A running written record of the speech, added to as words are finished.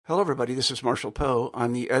Hello, everybody. This is Marshall Poe.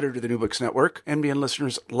 I'm the editor of the New Books Network. NBN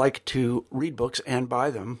listeners like to read books and buy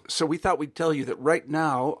them. So we thought we'd tell you that right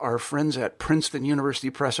now, our friends at Princeton University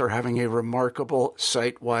Press are having a remarkable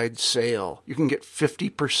site-wide sale. You can get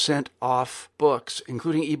 50% off books,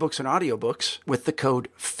 including ebooks and audiobooks, with the code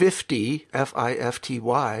 50,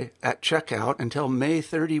 F-I-F-T-Y, at checkout until May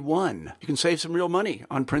 31. You can save some real money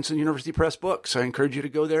on Princeton University Press books. I encourage you to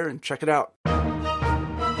go there and check it out.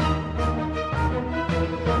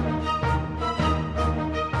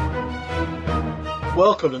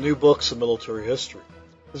 Welcome to New Books in Military History.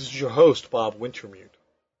 This is your host, Bob Wintermute.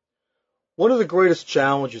 One of the greatest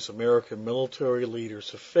challenges American military leaders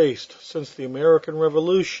have faced since the American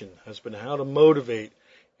Revolution has been how to motivate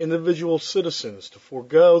individual citizens to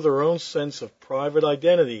forego their own sense of private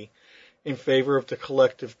identity in favor of the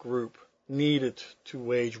collective group needed to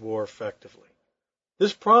wage war effectively.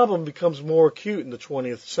 This problem becomes more acute in the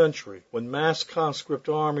 20th century when mass conscript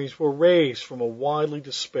armies were raised from a widely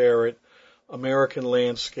disparate American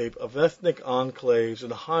landscape of ethnic enclaves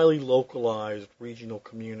and highly localized regional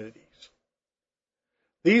communities.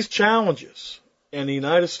 These challenges and the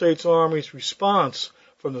United States Army's response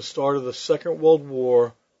from the start of the Second World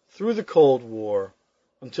War through the Cold War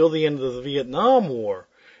until the end of the Vietnam War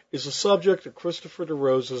is the subject of Christopher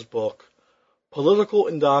DeRosa's book, Political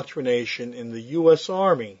Indoctrination in the U.S.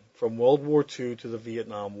 Army from World War II to the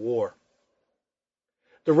Vietnam War.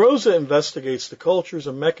 DeRosa investigates the cultures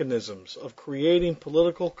and mechanisms of creating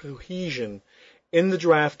political cohesion in the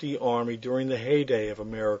drafty army during the heyday of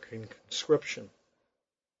American conscription.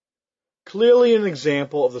 Clearly an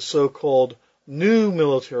example of the so-called new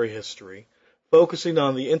military history, focusing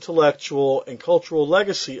on the intellectual and cultural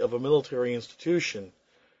legacy of a military institution,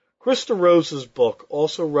 Chris DeRosa's book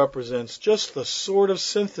also represents just the sort of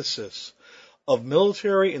synthesis of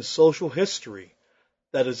military and social history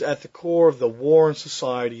that is at the core of the war and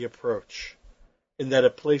society approach, in that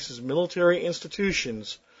it places military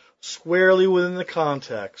institutions squarely within the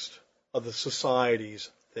context of the societies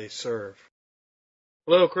they serve.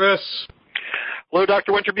 Hello, Chris. Hello,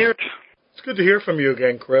 Dr. Wintermute. It's good to hear from you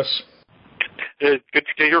again, Chris. Good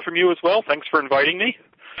to hear from you as well. Thanks for inviting me.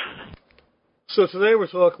 So today we're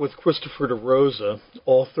talking with Christopher DeRosa,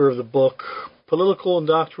 author of the book Political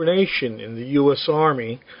Indoctrination in the U.S.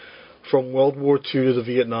 Army from World War II to the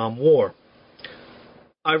Vietnam War.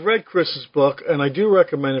 I've read Chris's book, and I do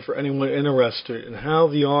recommend it for anyone interested in how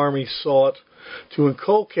the Army sought to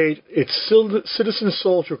inculcate its citizen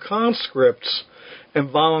soldier conscripts and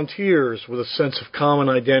volunteers with a sense of common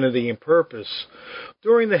identity and purpose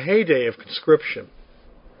during the heyday of conscription.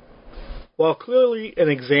 While clearly an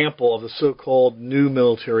example of the so-called new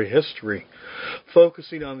military history,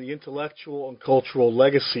 focusing on the intellectual and cultural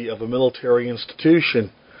legacy of a military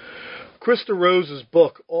institution, Chris DeRosa's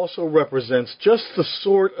book also represents just the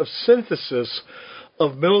sort of synthesis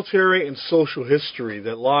of military and social history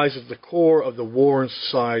that lies at the core of the war and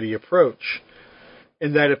society approach,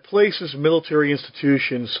 in that it places military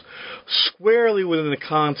institutions squarely within the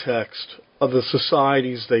context of the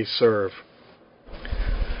societies they serve.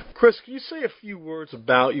 Chris, can you say a few words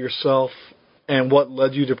about yourself and what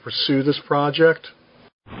led you to pursue this project?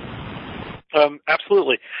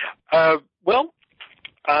 Absolutely. Well,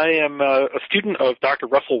 I am a student of Dr.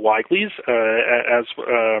 Russell Weigley's as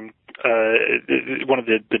one of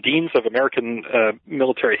the deans of American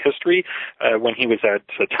military history when he was at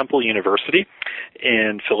Temple University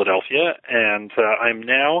in Philadelphia, and I'm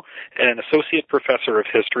now an associate professor of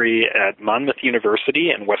history at Monmouth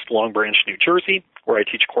University in West Long Branch, New Jersey, where I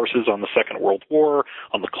teach courses on the Second World War,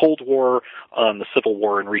 on the Cold War, on the Civil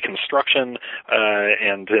War and Reconstruction,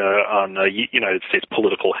 and on United States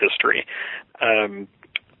political history.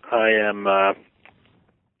 I am,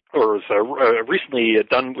 recently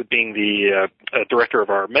done with being the director of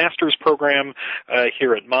our master's program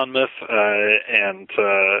here at Monmouth, and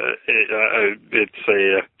it's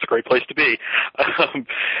a great place to be.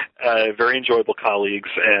 Very enjoyable colleagues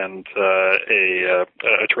and a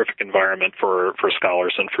terrific environment for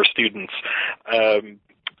scholars and for students.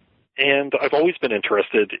 And I've always been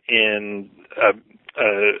interested in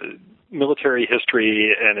military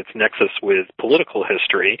history and its nexus with political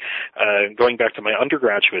history. Going back to my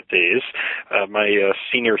undergraduate days, my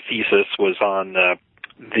senior thesis was on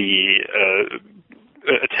the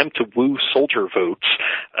attempt to woo soldier votes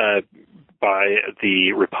by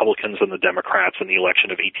the Republicans and the Democrats in the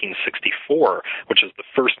election of 1864, which is the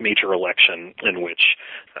first major election in which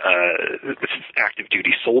active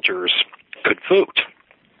duty soldiers could vote.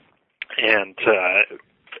 And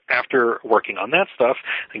after working on that stuff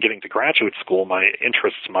and getting to graduate school, my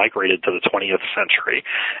interests migrated to the 20th century,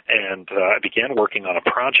 and I began working on a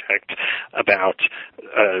project about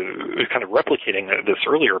kind of replicating this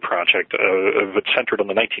earlier project that's centered on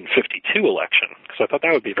the 1952 election, because I thought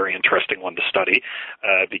that would be a very interesting one to study,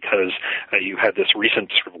 because you had this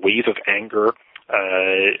recent sort of wave of anger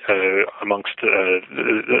amongst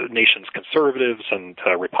the nation's conservatives and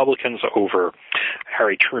Republicans over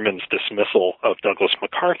Harry Truman's dismissal of Douglas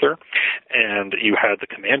MacArthur, and you had the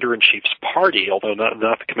Commander-in-Chief's party, although not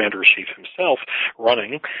the Commander-in-Chief himself,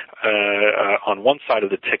 running on one side of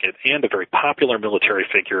the ticket, and a very popular military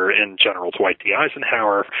figure in General Dwight D.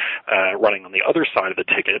 Eisenhower running on the other side of the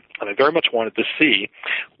ticket, and I very much wanted to see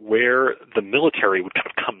where the military would kind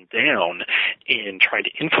of come down in trying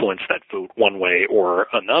to influence that vote one way or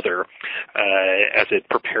another as it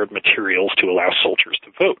prepared materials to allow soldiers to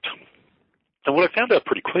vote. And what I found out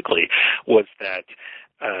pretty quickly was that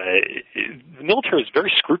the military is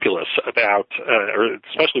very scrupulous about, or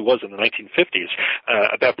especially was in the 1950s,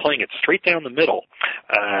 about playing it straight down the middle,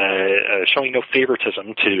 showing no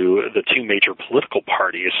favoritism to the two major political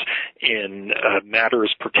parties in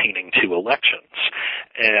matters pertaining to elections.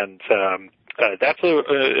 And that's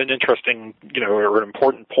an interesting, or an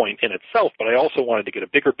important point in itself, but I also wanted to get a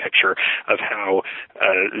bigger picture of how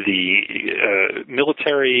the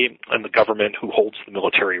military and the government who holds the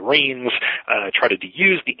military reins try to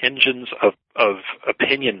use the engines of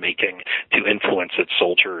opinion-making to influence its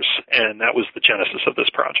soldiers, and that was the genesis of this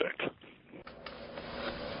project.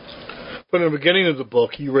 But in the beginning of the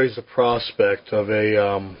book, you raise the prospect of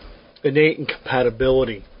a innate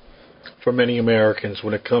incompatibility for many Americans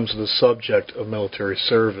when it comes to the subject of military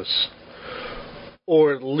service,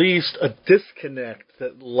 or at least a disconnect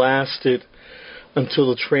that lasted until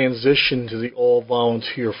the transition to the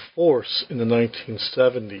all-volunteer force in the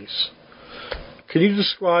 1970s. Can you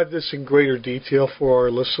describe this in greater detail for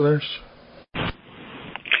our listeners?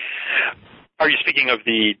 Are you speaking of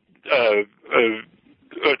the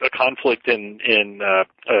a conflict in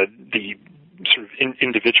the sort of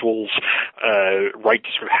individuals' right to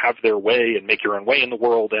sort of have their way and make your own way in the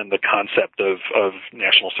world, and the concept of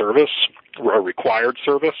national service or required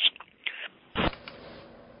service?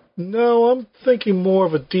 No, I'm thinking more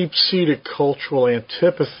of a deep-seated cultural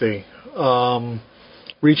antipathy,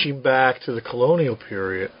 reaching back to the colonial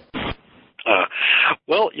period.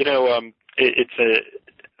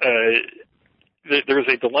 There's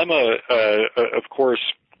a dilemma, of course,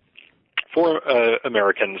 for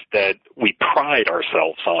Americans that we pride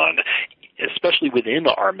ourselves on, especially within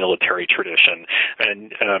our military tradition.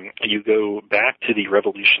 And you go back to the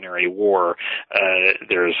Revolutionary War,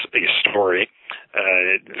 there's a story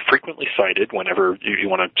frequently cited whenever you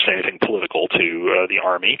want to say anything political to the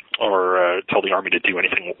Army or tell the Army to do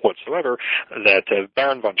anything whatsoever, that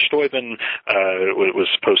Baron von Steuben was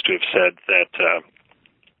supposed to have said that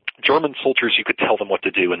German soldiers, you could tell them what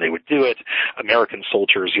to do and they would do it. American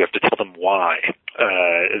soldiers, you have to tell them why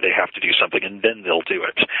they have to do something, and then they'll do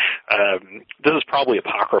it. This is probably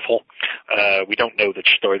apocryphal. We don't know that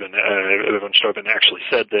von Steuben actually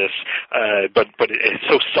said this, but it's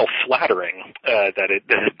so self-flattering that it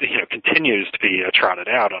continues to be trotted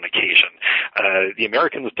out on occasion. The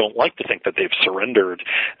Americans don't like to think that they've surrendered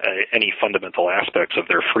any fundamental aspects of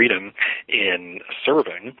their freedom in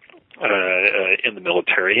serving in the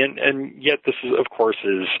military, and yet this is, of course,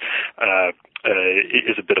 is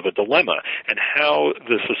a bit of a dilemma. And how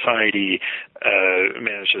the society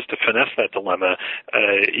manages to finesse that dilemma,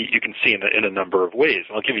 you can see in a number of ways.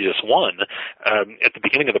 And I'll give you just one. At the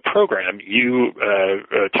beginning of the program, you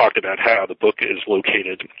talked about how the book is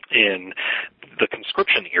located in the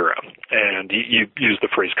conscription era, and you use the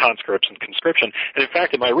phrase conscripts and conscription. And in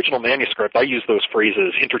fact, in my original manuscript, I use those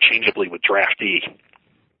phrases interchangeably with draftee.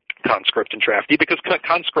 Conscript and draftee, because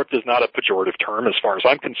conscript is not a pejorative term as far as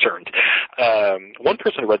I'm concerned. One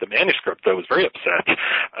person who read the manuscript, though, was very upset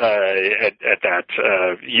at that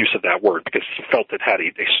use of that word, because he felt it had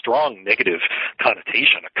a strong negative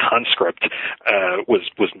connotation. A conscript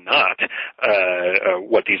was not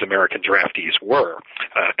what these American draftees were.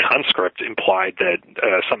 Conscript implied that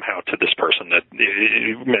somehow to this person that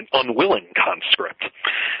it meant unwilling conscript.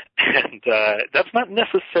 And that's not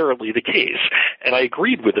necessarily the case. And I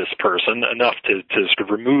agreed with this person enough to sort of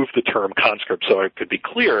remove the term conscript so I could be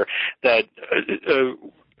clear that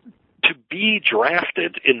to be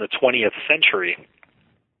drafted in the 20th century,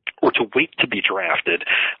 or to wait to be drafted,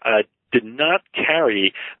 did not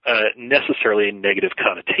carry necessarily a negative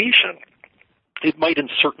connotation. It might in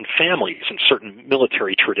certain families, in certain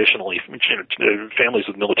military families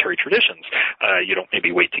with military traditions. you don't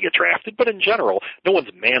maybe wait to get drafted. But in general, no one's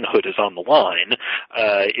manhood is on the line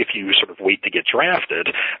if you sort of wait to get drafted,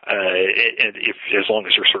 and as long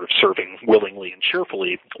as you're sort of serving willingly and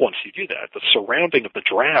cheerfully once you do that. The surrounding of the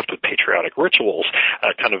draft with patriotic rituals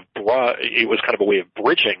it was kind of a way of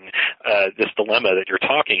bridging this dilemma that you're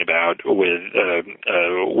talking about with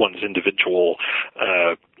one's individual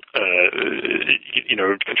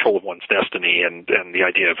control of one's destiny and the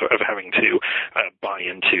idea of having to buy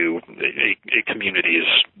into a community's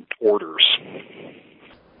orders.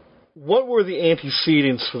 What were the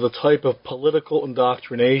antecedents for the type of political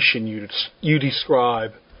indoctrination you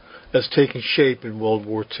describe as taking shape in World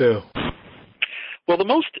War II? Well, the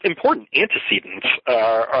most important antecedents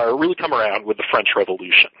are really come around with the French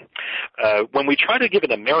Revolution. When we try to give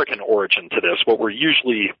an American origin to this, what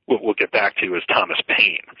we'll get back to is Thomas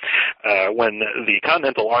Paine. When the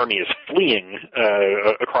Continental Army is fleeing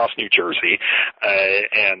across New Jersey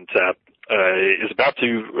and is about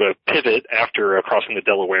to pivot after crossing the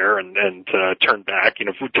Delaware and turn back.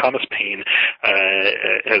 Thomas Paine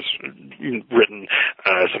has written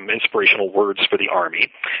some inspirational words for the Army,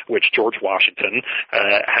 which George Washington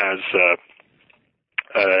has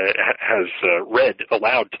read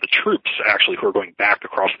aloud to the troops, actually, who are going back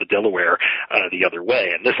across the Delaware the other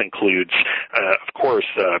way. And this includes, of course,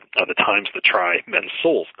 the Times that Try Men's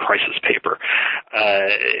Souls crisis paper.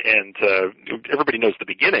 And everybody knows the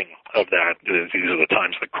beginning of that. These are the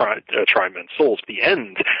Times that Try Men's Souls. The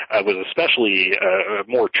end was especially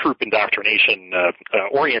more troop indoctrination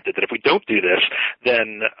oriented, that if we don't do this,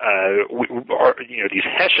 then these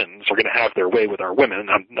Hessians are going to have their way with our women.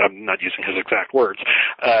 I'm not using his exact words.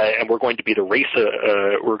 And we're going to be the race,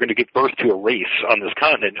 we're going to give birth to a race on this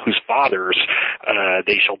continent whose fathers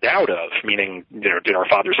they shall doubt of, meaning, did our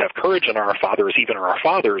fathers have courage, and are our fathers even our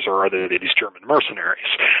fathers, or are they these German mercenaries?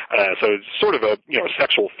 So it's sort of a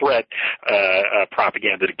sexual threat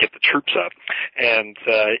propaganda to get the troops up. And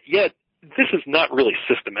yet, this is not really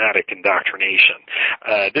systematic indoctrination.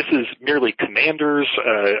 This is merely commanders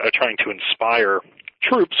trying to inspire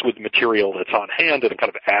troops with material that's on hand at a kind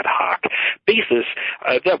of ad hoc basis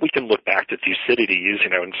that we can look back to Thucydides,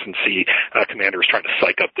 and see commanders trying to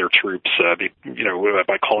psych up their troops,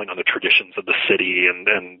 by calling on the traditions of the city and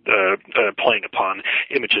playing upon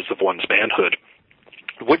images of one's manhood.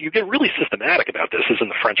 What you get really systematic about this is in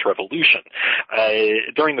the French Revolution.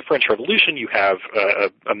 During the French Revolution, you have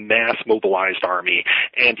a mass mobilized army,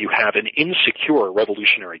 and you have an insecure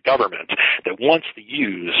revolutionary government that wants to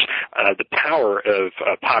use the power of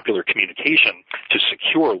popular communication to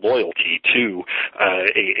secure loyalty to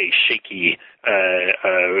a shaky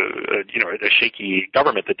a shaky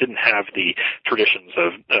government that didn't have the traditions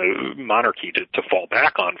of monarchy to fall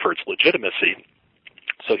back on for its legitimacy.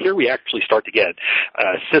 So here we actually start to get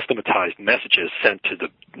systematized messages sent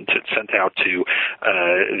out to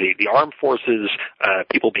the armed forces.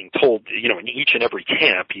 People being told, in each and every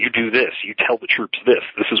camp, you do this, you tell the troops this.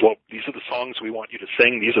 These are the songs we want you to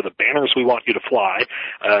sing. These are the banners we want you to fly,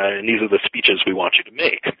 and these are the speeches we want you to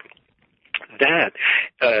make. That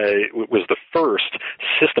was the first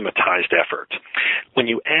systematized effort. When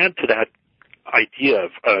you add to that idea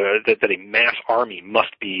of that a mass army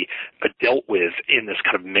must be dealt with in this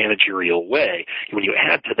kind of managerial way, when you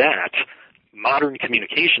add to that modern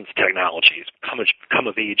communications technologies come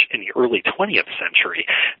of age in the early 20th century,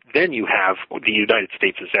 then you have the United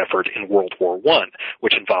States' effort in World War I,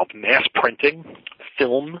 which involved mass printing,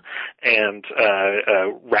 film, and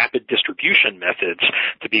rapid distribution methods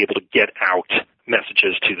to be able to get out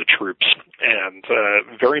messages to the troops. And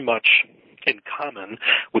very much in common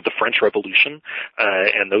with the French Revolution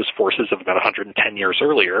and those forces of about 110 years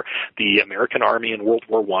earlier, the American Army in World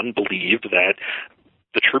War I believed that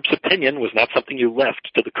the troops' opinion was not something you left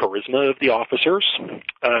to the charisma of the officers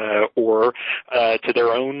or to their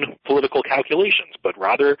own political calculations, but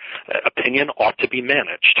rather opinion ought to be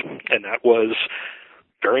managed. And that was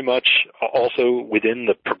very much also within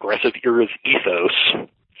the progressive era's ethos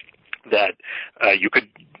that you could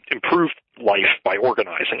improve life by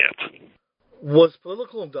organizing it. Was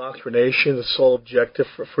political indoctrination the sole objective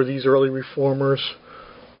for these early reformers,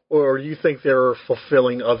 or do you think they were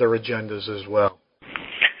fulfilling other agendas as well?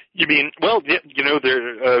 You mean, well,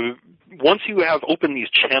 once you have opened these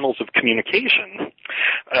channels of communication,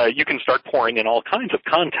 you can start pouring in all kinds of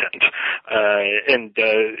content, and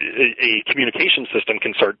a communication system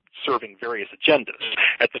can start serving various agendas.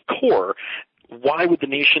 At the core, why would the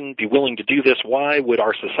nation be willing to do this? Why would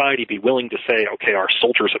our society be willing to say, okay, our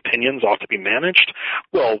soldiers' opinions ought to be managed?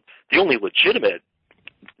 Well, the only legitimate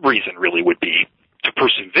reason really would be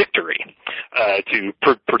pursue victory, to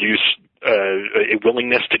produce a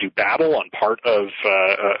willingness to do battle on part of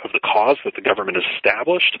the cause that the government has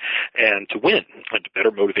established, and to win, and to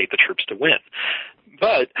better motivate the troops to win.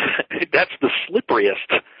 But that's the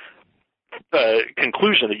slipperiest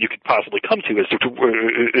conclusion that you could possibly come to as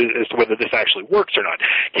to whether this actually works or not.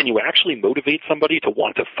 Can you actually motivate somebody to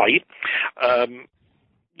want to fight?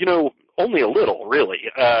 Only a little,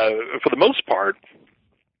 really. For the most part,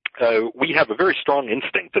 we have a very strong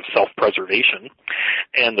instinct of self-preservation,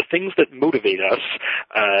 and the things that motivate us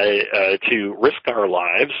to risk our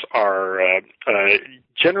lives are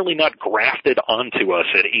generally not grafted onto us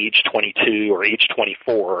at age 22 or age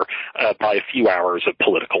 24 by a few hours of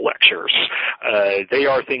political lectures. They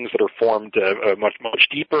are things that are formed much, much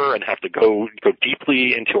deeper and have to go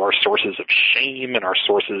deeply into our sources of shame and our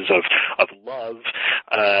sources of love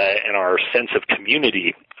and our sense of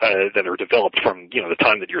community that are developed from the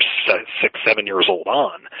time that you're 6, 7 years old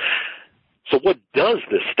on. So what does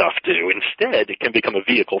this stuff do? Instead, it can become a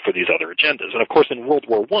vehicle for these other agendas. And of course, in World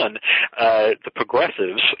War I, the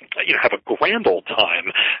progressives, have a grand old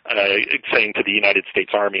time saying to the United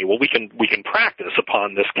States Army, well, we can practice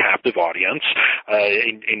upon this captive audience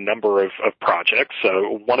a number of projects,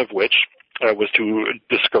 one of which was to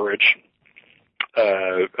discourage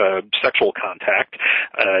sexual contact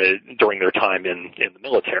during their time in the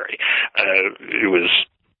military. It was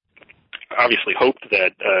obviously hoped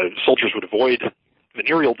that soldiers would avoid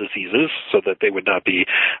venereal diseases so that they would not be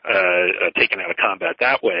taken out of combat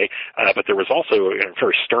that way. But there was also a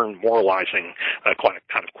very stern moralizing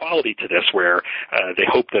kind of quality to this, where they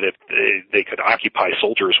hoped that if they could occupy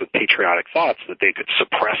soldiers with patriotic thoughts, that they could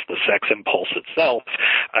suppress the sex impulse itself.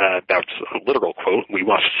 That's a literal quote, "We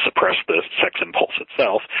must suppress the sex impulse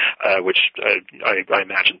itself," which I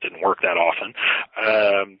imagine didn't work that often.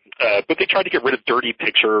 But they tried to get rid of dirty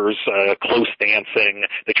pictures, close dancing.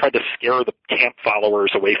 They tried to scare the camp followers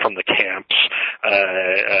away from the camps,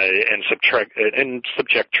 and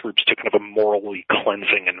subject troops to kind of a morally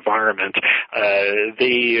cleansing environment.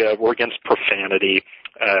 They were against profanity,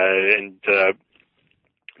 and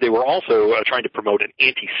they were also trying to promote an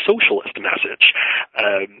anti-socialist message.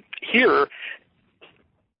 Here,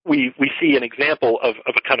 we see an example of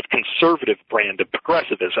a kind of conservative brand of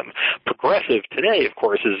progressivism. Progressive today, of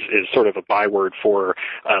course, is sort of a byword for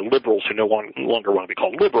liberals who no longer want to be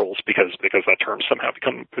called liberals because that term somehow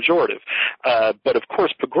become pejorative. But of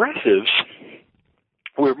course, progressives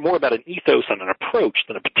were more about an ethos and an approach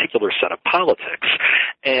than a particular set of politics.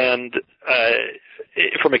 And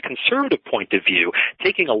from a conservative point of view,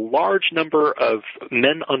 taking a large number of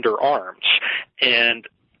men under arms and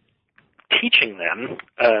teaching them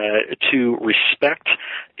to respect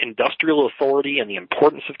industrial authority and the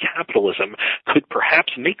importance of capitalism could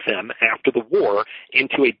perhaps make them, after the war,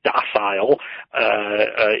 into a docile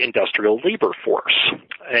industrial labor force.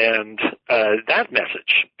 And that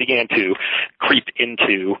message began to creep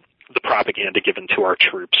into the propaganda given to our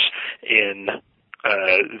troops in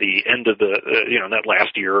the end of that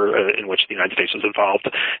last year in which the United States was involved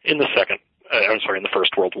in the in the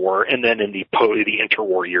First World War, and then in the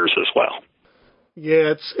interwar years as well.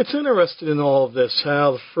 Yeah, it's interesting in all of this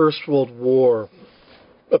how the First World War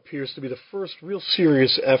appears to be the first real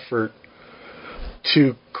serious effort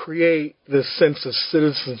to create this sense of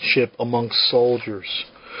citizenship amongst soldiers.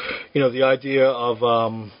 The idea of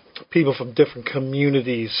people from different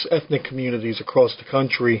communities, ethnic communities across the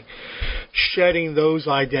country, shedding those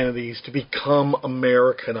identities to become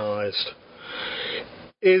Americanized.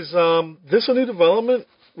 Is this a new development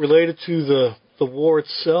related to the war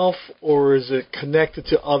itself, or is it connected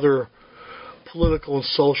to other political and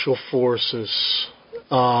social forces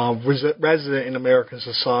resident in American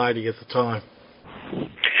society at the time?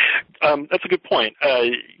 That's a good point.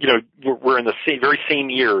 We're in the very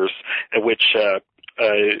same years at which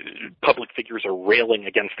public figures are railing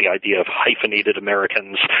against the idea of hyphenated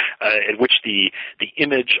Americans, in which the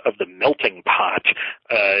image of the melting pot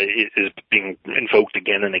is being invoked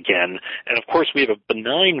again and again. And of course, we have a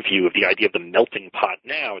benign view of the idea of the melting pot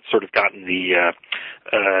now. It's sort of gotten the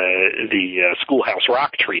Schoolhouse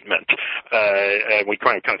Rock treatment. And we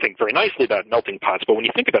kind of think very nicely about melting pots, but when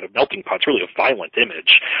you think about a melting pot, it's really a violent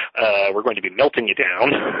image. We're going to be melting you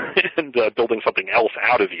down and building something else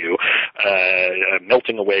out of you,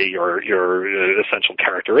 melting away your essential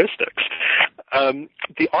characteristics.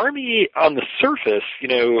 The Army, on the surface,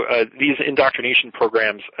 these indoctrination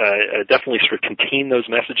programs definitely sort of contain those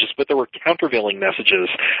messages, but there were countervailing messages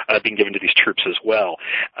being given to these troops as well.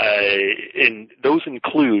 And those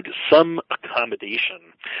include some accommodation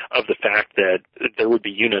of the fact that there would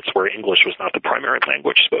be units where English was not the primary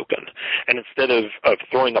language spoken. And instead of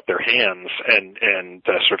throwing up their hands and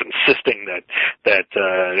sort of insisting that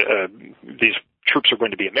these troops are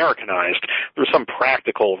going to be Americanized, there's some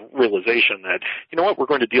practical realization that, we're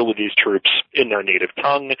going to deal with these troops in their native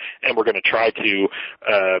tongue, and we're going to try to,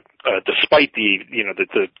 despite the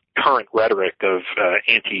current rhetoric of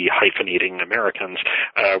anti-hyphenating Americans,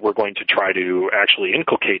 we're going to try to actually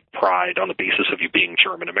inculcate pride on the basis of you being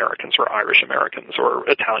German Americans or Irish Americans or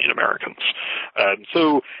Italian Americans.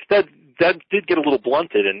 So that did get a little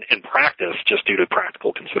blunted in practice just due to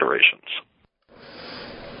practical considerations.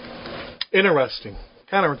 Interesting.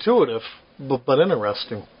 Counterintuitive, but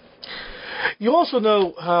interesting. You also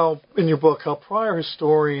know how, in your book, how prior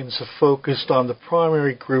historians have focused on the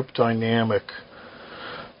primary group dynamic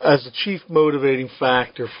as the chief motivating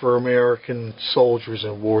factor for American soldiers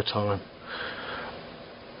in wartime.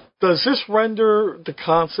 Does this render the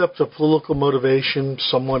concept of political motivation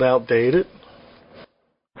somewhat outdated?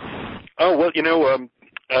 Oh, well,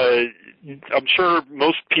 I'm sure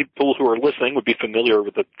most people who are listening would be familiar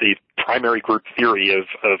with the primary group theory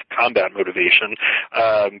of combat motivation,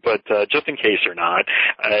 but just in case you're not,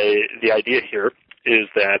 the idea here is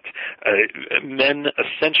that men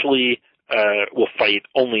essentially will fight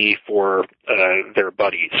only for their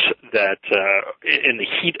buddies, that in the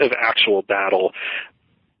heat of actual battle,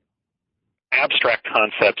 abstract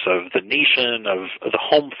concepts of the nation, of the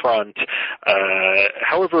home front,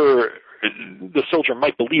 however the soldier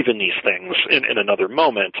might believe in these things in another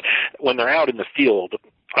moment, when they're out in the field,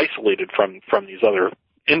 isolated from these other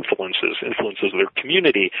influences of their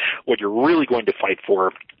community, what you're really going to fight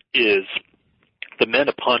for is the men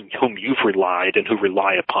upon whom you've relied and who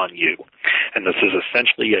rely upon you. And this is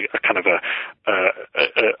essentially a kind of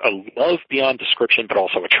a love beyond description, but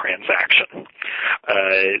also a transaction.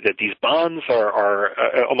 That these bonds are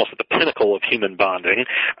almost at the pinnacle of human bonding,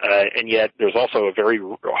 and yet there's also a very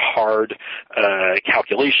hard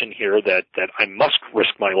calculation here that I must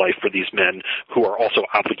risk my life for these men who are also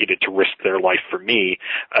obligated to risk their life for me,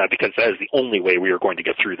 because that is the only way we are going to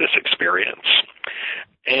get through this experience.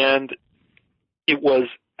 And it was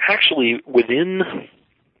actually within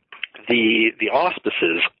the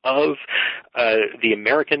auspices of the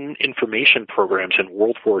American information programs in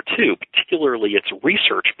World War II, particularly its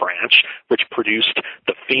research branch, which produced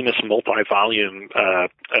the famous multi-volume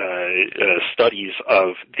studies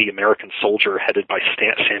of the American soldier headed by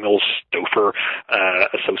Samuel Stouffer,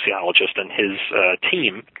 a sociologist, and his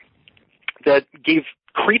team, that gave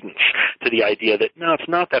credence to the idea that, no, it's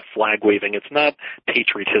not that flag waving, it's not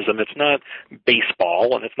patriotism, it's not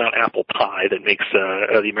baseball, and it's not apple pie that makes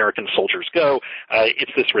the American soldiers go.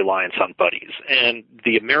 It's this reliance on buddies. And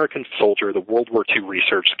the American soldier, the World War II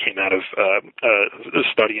research came out of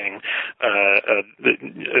studying the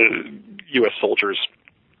U.S. soldiers,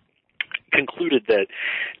 concluded that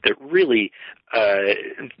really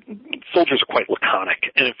soldiers are quite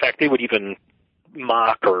laconic, and in fact they would even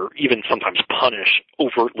mock or even sometimes punish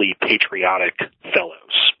overtly patriotic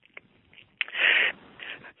fellows.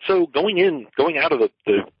 So going out of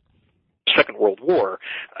the Second World War,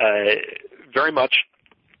 very much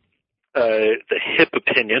the hip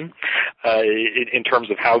opinion in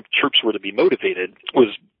terms of how troops were to be motivated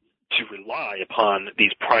was to rely upon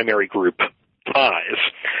these primary group ties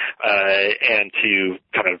and to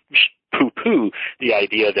kind of poo-poo the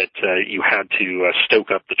idea that you had to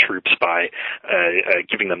stoke up the troops by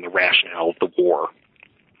giving them the rationale of the war.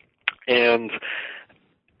 And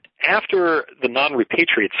after the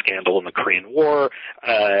non-repatriate scandal in the Korean War,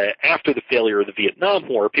 after the failure of the Vietnam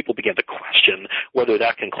War, people began to question whether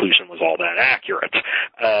that conclusion was all that accurate.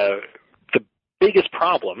 The biggest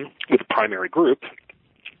problem with the primary group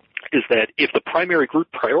is that if the primary group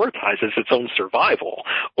prioritizes its own survival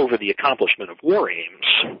over the accomplishment of war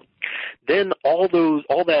aims, then all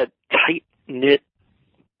that tight-knit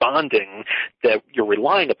bonding that you're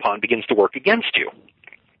relying upon begins to work against you.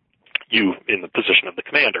 You in the position of the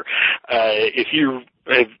commander. If you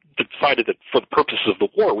have decided that for the purposes of the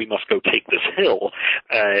war we must go take this hill,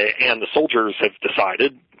 and the soldiers have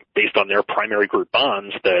decided, based on their primary group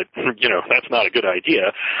bonds, that that's not a good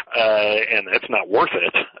idea, and that's not worth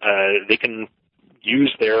it, they can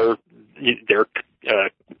use their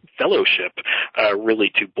fellowship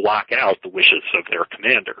really to block out the wishes of their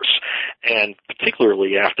commanders. And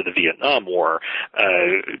particularly after the Vietnam War,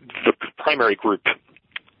 the primary group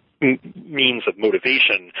means of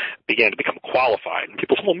motivation began to become qualified. And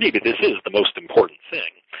people said, well, maybe this is the most important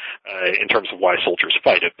thing in terms of why soldiers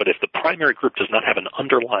fight it. But if the primary group does not have an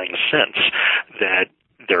underlying sense that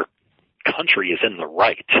their country is in the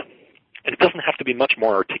right, and it doesn't have to be much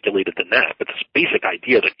more articulated than that, but this basic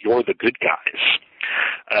idea that you're the good guys,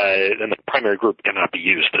 then the primary group cannot be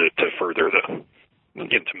used to further to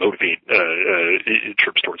motivate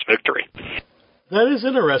troops towards victory. That is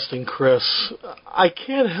interesting, Chris. I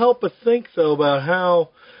can't help but think, though, about how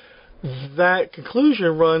that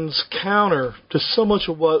conclusion runs counter to so much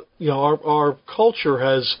of what our culture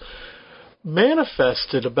has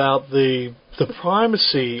manifested about the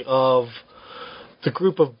primacy of the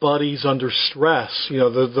group of buddies under stress.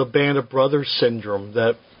 The band of brothers syndrome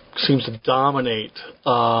that seems to dominate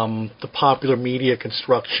the popular media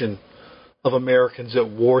construction of Americans at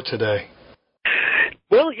war today.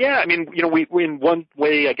 Well, yeah, I mean, we in one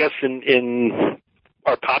way, I guess, in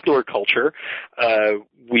our popular culture,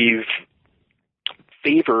 we've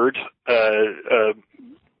favored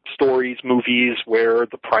stories, movies where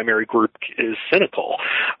the primary group is cynical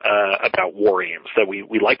about war aims, that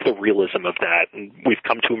we like the realism of that, and we've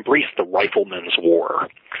come to embrace the rifleman's war.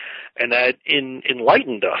 And that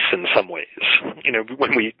enlightened us in some ways.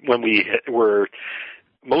 When we were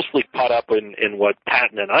mostly caught up in what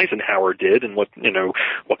Patton and Eisenhower did, and what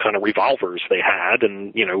kind of revolvers they had,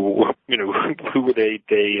 and who were they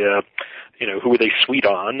who were they sweet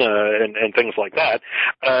on, and things like that.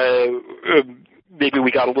 Maybe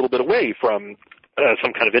we got a little bit away from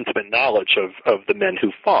some kind of intimate knowledge of the men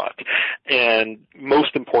who fought. And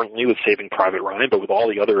most importantly, with Saving Private Ryan, but with all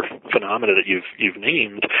the other phenomena that you've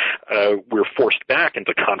named, we're forced back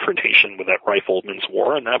into confrontation with that rifleman's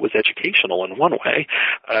war, and that was educational in one way.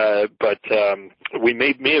 But we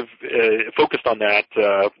may have focused on that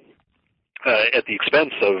at the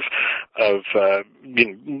expense of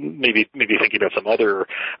maybe thinking about some other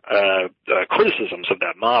criticisms of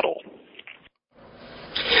that model.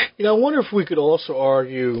 I wonder if we could also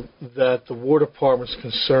argue that the War Department's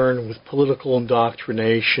concern with political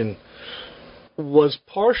indoctrination was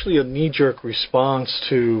partially a knee-jerk response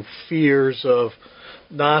to fears of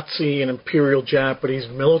Nazi and Imperial Japanese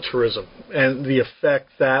militarism and the effect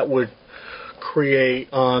that would create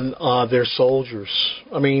on their soldiers.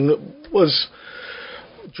 I mean, was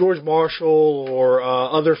George Marshall or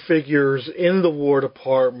other figures in the War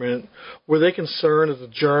Department, were they concerned that the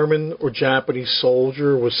German or Japanese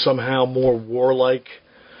soldier was somehow more warlike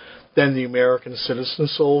than the American citizen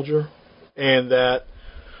soldier, and that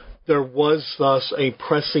there was thus a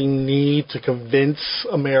pressing need to convince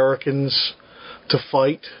Americans to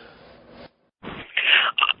fight?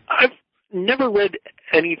 I've never read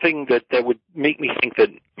anything that would make me think that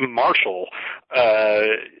Marshall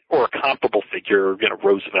or a comparable figure,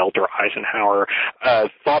 Roosevelt or Eisenhower,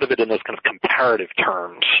 thought of it in those kind of comparative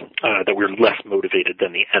terms, that we're less motivated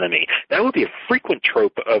than the enemy. That would be a frequent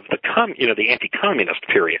trope of the anti-communist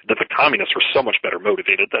period, that the communists were so much better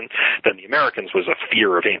motivated than the Americans, was a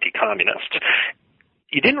fear of anti-communists.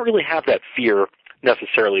 You didn't really have that fear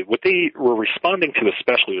necessarily. What they were responding to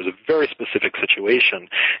especially was a very specific situation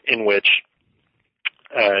in which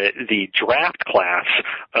the draft class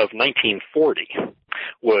of 1940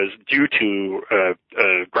 was due to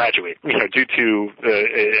graduate, due to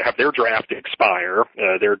have their draft expire,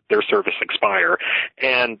 their service expire,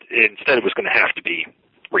 and instead it was going to have to be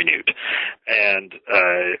renewed. And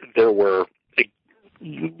there were a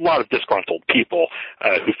lot of disgruntled people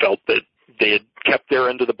who felt that they had kept their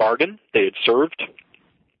end of the bargain. They had served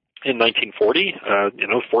in 1940,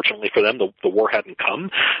 fortunately for them, the war hadn't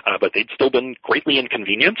come, but they'd still been greatly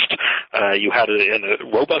inconvenienced. You had a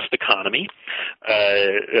robust economy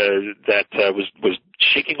that was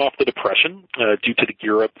shaking off the Depression due to the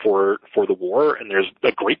gear up for the war, and there's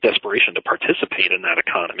a great desperation to participate in that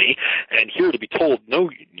economy. And here to be told, no,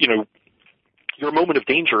 your moment of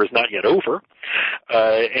danger is not yet over,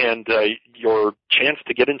 and your chance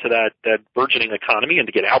to get into that burgeoning economy and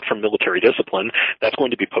to get out from military discipline, that's going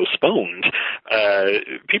to be postponed.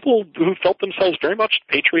 People who felt themselves very much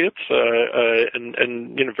patriots and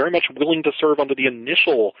very much willing to serve under the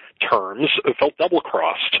initial terms felt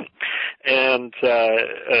double-crossed. And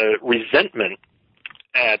resentment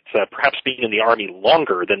at perhaps being in the Army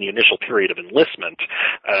longer than the initial period of enlistment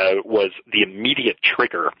was the immediate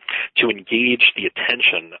trigger to engage the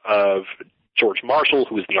attention of George Marshall,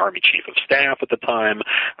 who was the Army Chief of Staff at the time,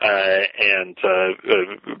 and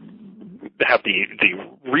have the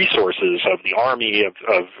resources of the Army,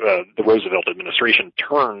 of the Roosevelt administration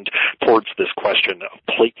turned towards this question of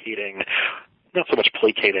placating not so much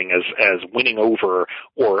placating as winning over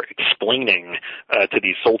or explaining to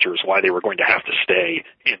these soldiers why they were going to have to stay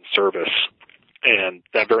in service. And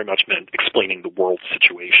that very much meant explaining the world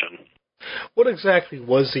situation. What exactly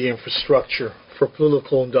was the infrastructure for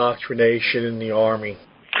political indoctrination in the Army?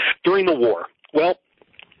 During the war, well,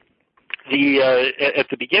 at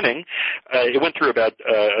the beginning, it went through about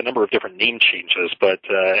a number of different name changes, but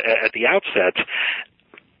at the outset,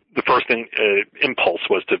 the first impulse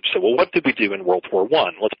was to say, well, what did we do in World War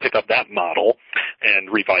I? Let's pick up that model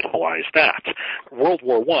and revitalize that. World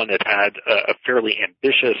War I had a fairly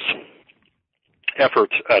ambitious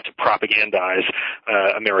effort to propagandize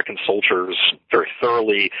American soldiers very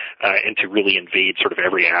thoroughly and to really invade sort of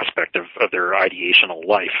every aspect of their ideational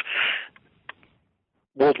life.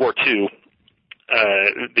 World War II,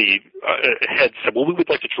 the head said, well, we would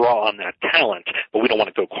like to draw on that talent, but we don't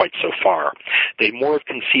want to go quite so far. They more have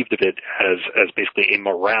conceived of it as basically a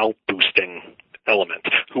morale-boosting element.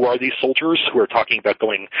 Who are these soldiers who are talking about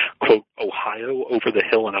going, quote, Ohio over the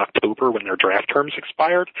hill in October when their draft terms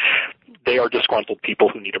expired? They are disgruntled people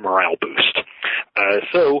who need a morale boost.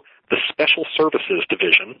 So the Special Services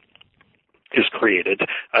Division is created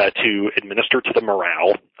to administer to the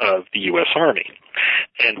morale of the U.S. Army.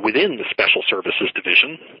 And within the Special Services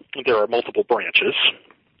Division, there are multiple branches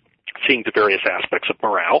seeing to various aspects of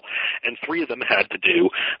morale, and three of them had to do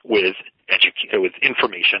with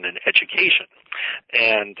information and education.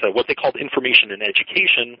 And what they called information and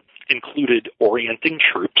education included orienting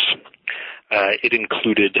troops. It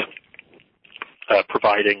included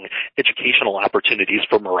providing educational opportunities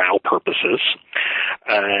for morale purposes,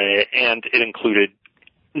 and it included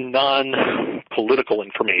non-political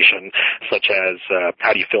information, such as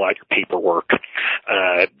how do you fill out your paperwork,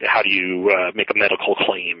 how do you make a medical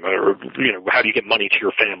claim, or how do you get money to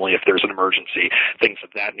your family if there's an emergency, things of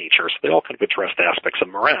that nature. So they all kind of addressed aspects of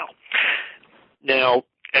morale. Now,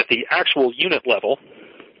 at the actual unit level,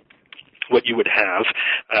 what you would have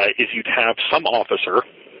is you'd have some officer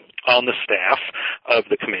on the staff of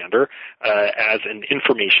the commander as an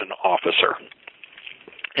information officer.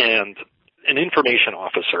 And an information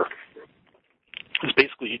officer is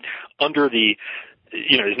basically under the,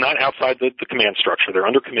 is not outside the command structure. They're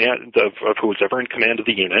under command of who's ever in command of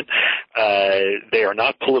the unit. They are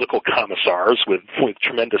not political commissars with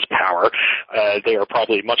tremendous power. They are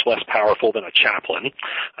probably much less powerful than a chaplain,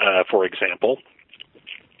 for example.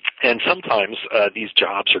 And sometimes these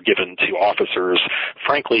jobs are given to officers,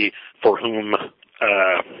 frankly, for whom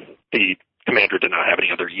the commander did not have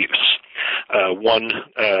any other use. One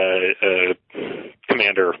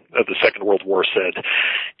commander of the Second World War said,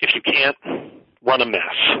 if you can't run a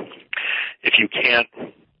mess, if you can't,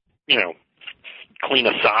 clean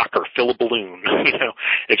a sock or fill a balloon,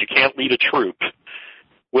 if you can't lead a troop,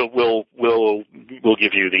 we'll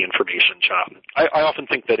give you the information job. I often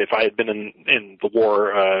think that if I had been in the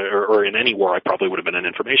war or in any war, I probably would have been an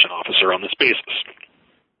information officer on this basis.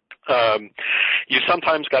 You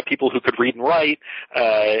sometimes got people who could read and write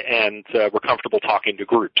and were comfortable talking to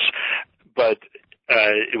groups, but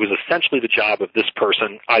it was essentially the job of this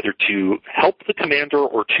person either to help the commander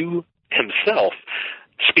or to himself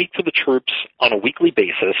speak to the troops on a weekly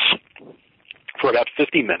basis for about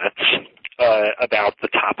 50 minutes about the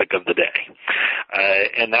topic of the day.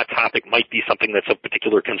 And that topic might be something that's of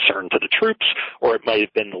particular concern to the troops, or it might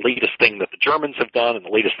have been the latest thing that the Germans have done and the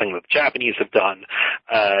latest thing that the Japanese have done.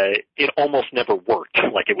 It almost never worked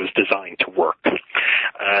like it was designed to work.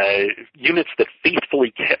 Units that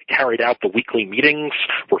faithfully carried out the weekly meetings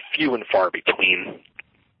were few and far between.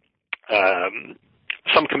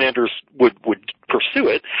 Some commanders would pursue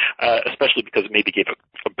it, especially because it maybe gave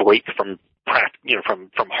a break from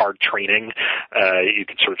from hard training. You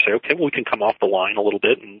could sort of say, okay, well, we can come off the line a little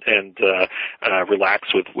bit and relax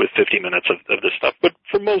with 50 minutes of this stuff. But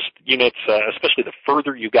for most units, especially the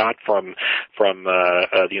further you got from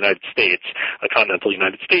the United States, continental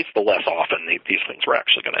United States, the less often these things were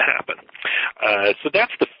actually going to happen. So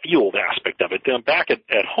that's the field aspect of it. Then back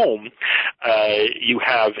at home, you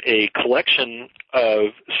have a collection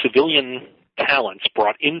of civilian talents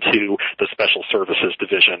brought into the Special Services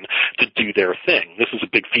Division to do their thing. This is a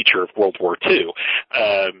big feature of World War II.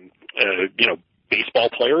 Baseball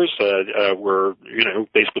players were,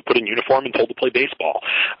 basically put in uniform and told to play baseball.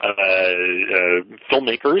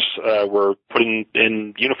 Filmmakers were put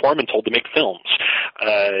in uniform and told to make films.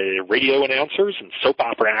 Radio announcers and soap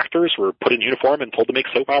opera actors were put in uniform and told to make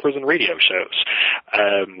soap operas and radio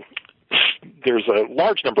shows. There's a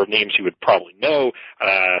large number of names you would probably know.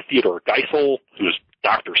 Theodore Geisel, who's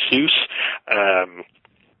Dr. Seuss.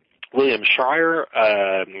 William Schreier,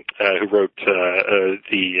 who wrote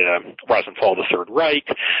the Rise and Fall of the Third Reich.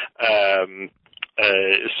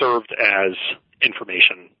 served as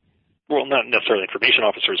information. Well, not necessarily information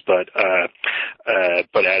officers, but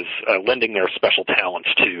as lending their special talents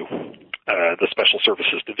to the Special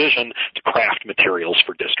Services Division to craft materials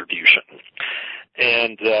for distribution.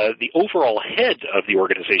 And the overall head of the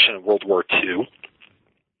organization in World War II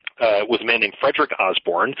was a man named Frederick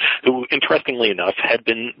Osborne, who, interestingly enough, had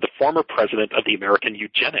been the former president of the American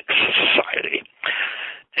Eugenics Society.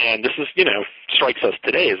 And this is, strikes us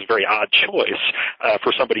today as a very odd choice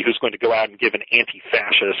for somebody who's going to go out and give an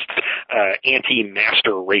anti-fascist,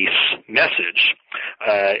 anti-master race message,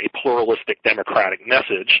 a pluralistic democratic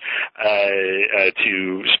message,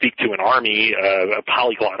 to speak to an army, a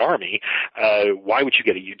polyglot army. Why would you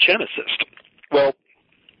get a eugenicist? Well,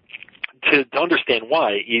 to understand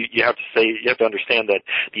why, you have to understand that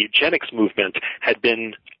the eugenics movement had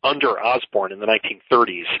been under Osborne in the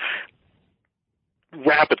 1930s,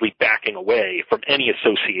 rapidly backing away from any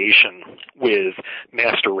association with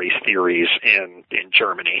master race theories in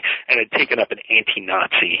Germany, and had taken up an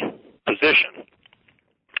anti-Nazi position.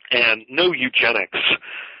 And no eugenics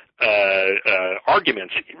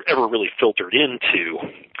arguments ever really filtered into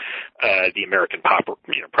the American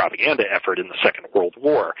propaganda effort in the Second World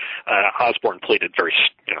War. Osborne played it very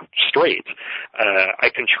straight. I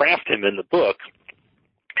contrast him in the book.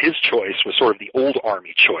 His choice was sort of the old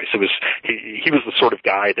army choice. It was he was the sort of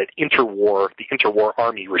guy that the interwar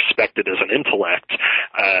army respected as an intellect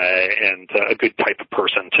and a good type of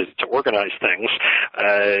person to organize things.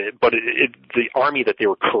 But the army that they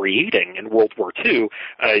were creating in World War II,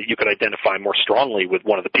 you could identify more strongly with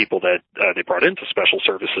one of the people that they brought into Special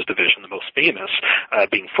Services Division, the most famous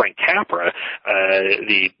being Frank Capra,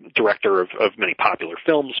 the director of many popular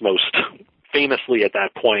films, most famously at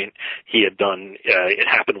that point, he had done It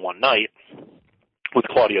Happened One Night with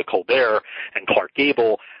Claudia Colbert and Clark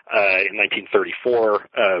Gable in 1934,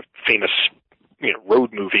 a famous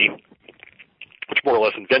road movie which more or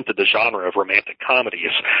less invented the genre of romantic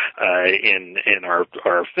comedies in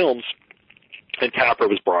our films. And Capra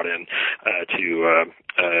was brought in to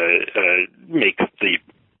make the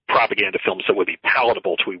propaganda films that would be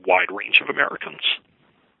palatable to a wide range of Americans.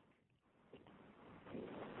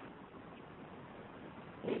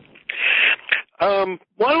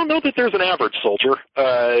 Well, I don't know that there's an average soldier.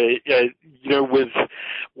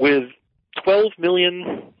 With 12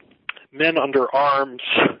 million men under arms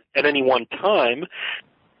at any one time,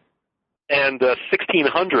 and 16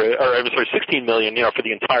 million, for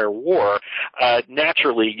the entire war,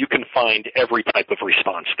 naturally you can find every type of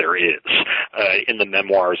response there is in the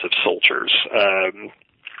memoirs of soldiers.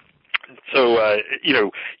 So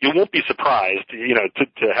you won't be surprised,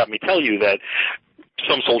 to have me tell you that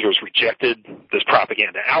some soldiers rejected this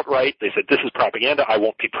propaganda outright. They said, this is propaganda. I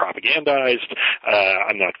won't be propagandized.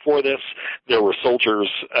 I'm not for this. There were soldiers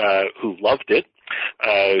who loved it,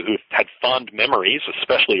 who had fond memories,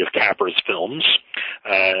 especially of Capra's films.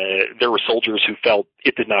 There were soldiers who felt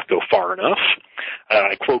it did not go far enough.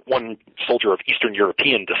 I quote one soldier of Eastern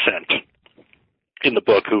European descent in the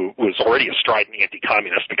book who was already a strident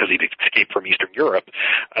anti-communist because he'd escaped from Eastern Europe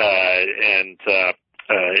and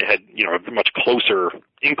had a much closer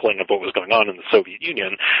inkling of what was going on in the Soviet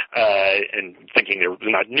Union, and thinking there was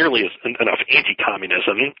not nearly enough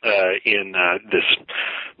anti-communism in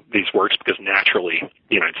these works, because naturally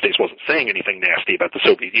the United States wasn't saying anything nasty about the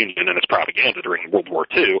Soviet Union and its propaganda during World War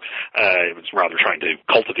II. It was rather trying to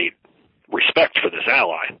cultivate respect for this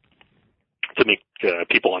ally, to make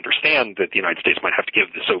people understand that the United States might have to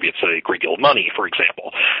give the Soviets a great deal of money, for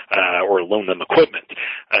example, or loan them equipment.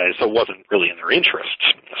 So it wasn't really in their interests.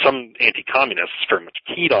 Some anti-communists very much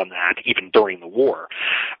keyed on that, even during the war.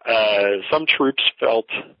 Some troops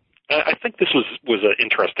felt, I think this was an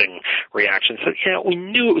interesting reaction, said, we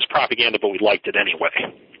knew it was propaganda, but we liked it anyway.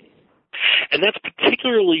 And that's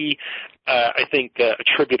particularly, I think,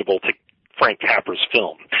 attributable to Frank Capra's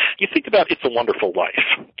film. You think about It's a Wonderful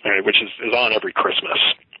Life, which is on every Christmas,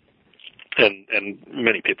 and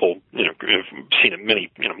many people have seen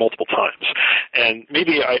it multiple times. And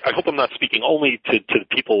maybe I hope I'm not speaking only to the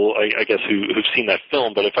people I guess who've seen that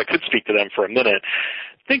film, but if I could speak to them for a minute,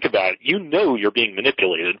 think about it. You're being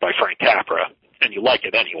manipulated by Frank Capra, and you like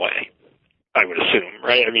it anyway, I would assume,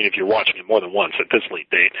 right? I mean, if you're watching it more than once at this late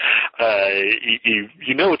date,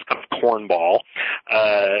 it's kind of cornball,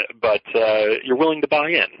 but you're willing to buy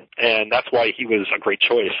in. And that's why he was a great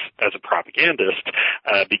choice as a propagandist,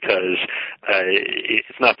 because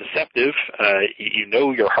it's not deceptive.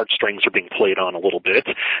 Your heartstrings are being played on a little bit,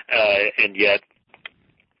 and yet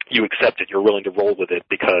you accept it. You're willing to roll with it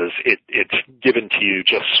because it's given to you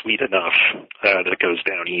just sweet enough that it goes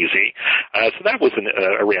down easy. So that was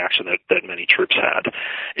a reaction that many troops had.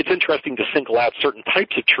 It's interesting to single out certain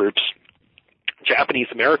types of troops. Japanese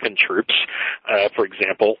American troops, for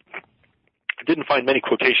example, I didn't find many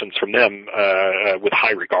quotations from them with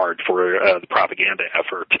high regard for the propaganda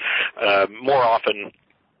effort. More often,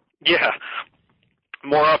 they're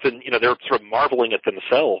sort of marveling at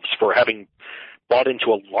themselves for having bought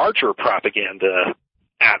into a larger propaganda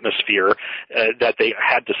atmosphere that they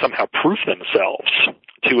had to somehow prove themselves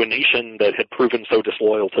to a nation that had proven so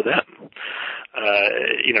disloyal to them.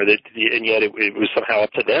 And yet it was somehow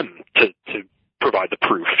up to them to provide the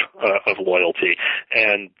proof of loyalty,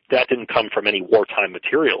 and that didn't come from any wartime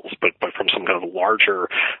materials, but from some kind of larger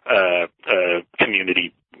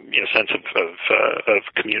community, sense of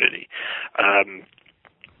community.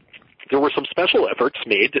 There were some special efforts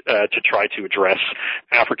made to try to address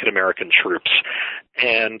African American troops,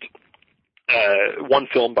 and one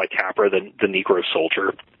film by Capra, the Negro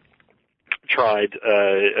Soldier, tried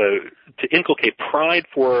to inculcate pride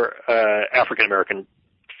for African American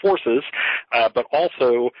forces, but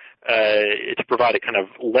also to provide a kind of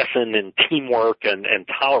lesson in teamwork and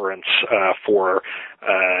tolerance for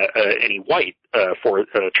any white for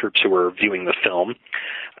troops who were viewing the film.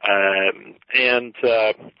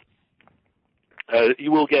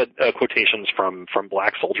 You will get quotations from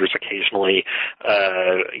black soldiers occasionally,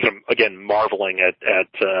 again marveling at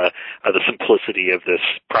the simplicity of this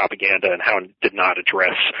propaganda and how it did not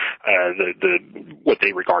address what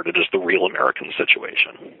they regarded as the real American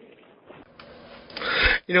situation.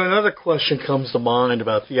 Another question comes to mind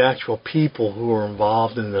about the actual people who are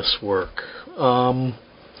involved in this work.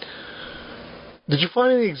 Did you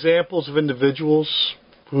find any examples of individuals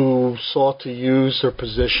who sought to use their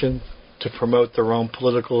position to promote their own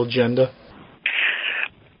political agenda?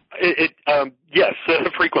 Yes,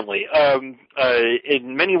 frequently.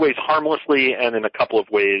 In many ways harmlessly, and in a couple of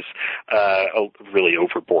ways really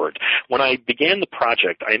overboard. When I began the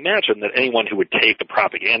project, I imagined that anyone who would take the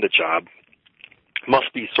propaganda job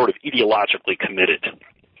must be sort of ideologically committed.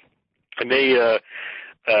 I may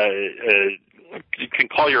you can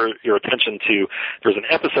call your attention to, there's an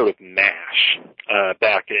episode of MASH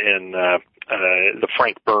back in the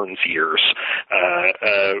Frank Burns years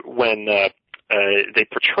when they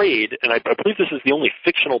portrayed, and I believe this is the only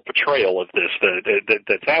fictional portrayal of this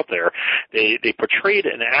that's out there, they portrayed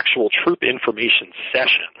an actual troop information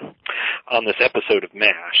session on this episode of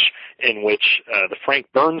MASH in which the Frank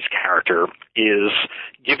Burns character is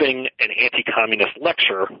giving an anti-communist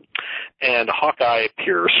lecture, and Hawkeye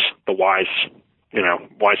Pierce, the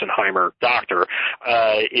Weisenheimer doctor,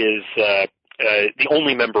 is the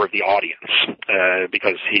only member of the audience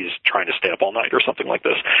because he's trying to stay up all night or something like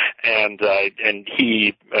this, and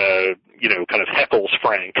he kind of heckles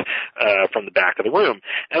Frank from the back of the room.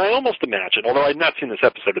 And I almost imagine, although I'd not seen this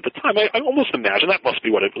episode at the time, I almost imagine that must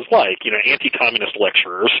be what it was like. Anti-communist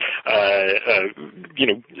lecturers,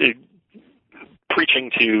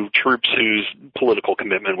 preaching to troops whose political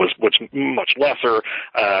commitment was much lesser,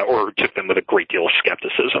 or took them with a great deal of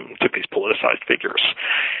skepticism, took these politicized figures.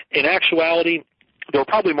 In actuality, there were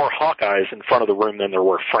probably more Hawkeyes in front of the room than there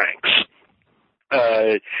were Franks.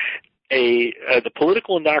 The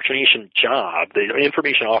political indoctrination job, the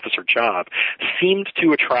information officer job, seemed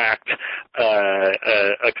to attract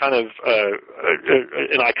a kind of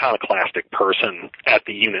an iconoclastic person at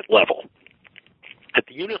the unit level. At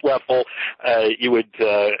the unit level, you would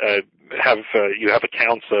have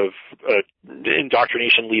accounts of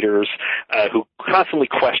indoctrination leaders who constantly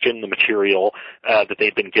questioned the material that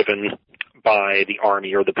they'd been given by the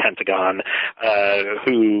Army or the Pentagon,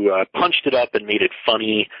 who punched it up and made it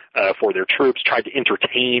funny for their troops, tried to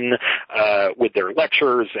entertain with their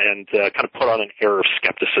lectures, and kind of put on an air of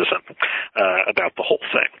skepticism about the whole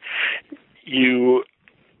thing. You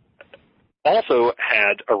also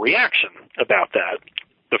had a reaction about that.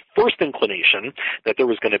 The first inclination that there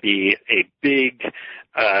was going to be a big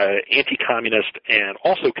anti-communist and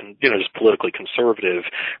also just politically conservative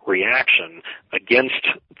reaction against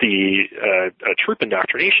the troop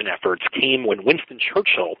indoctrination efforts came when Winston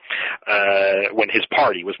Churchill, when his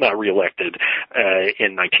party was not reelected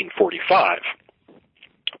in 1945.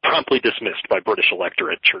 Promptly dismissed by British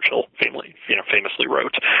electorate, Churchill famously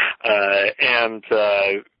wrote.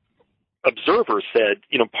 Observers said,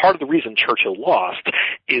 part of the reason Churchill lost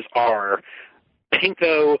is our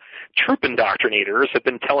pinko troop indoctrinators have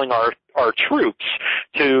been telling our troops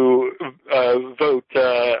to vote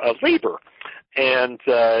Labor, and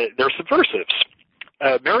they're subversives.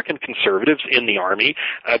 American conservatives in the Army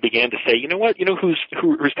began to say, you know what,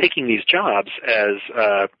 who's taking these jobs as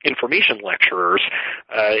information lecturers,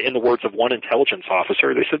 in the words of one intelligence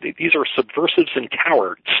officer, they said these are subversives and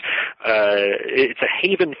cowards. It's a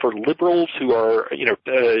haven for liberals who are,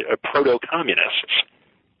 proto-communists.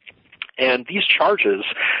 And these charges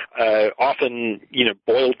often,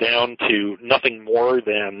 boiled down to nothing more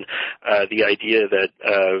than the idea that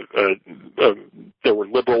there were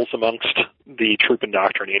liberals amongst the troop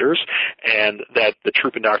indoctrinators, and that the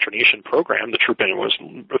troop indoctrination program, was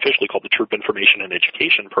officially called the Troop Information and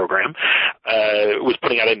Education Program, was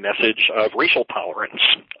putting out a message of racial tolerance.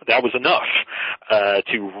 That was enough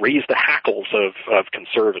to raise the hackles of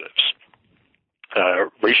conservatives.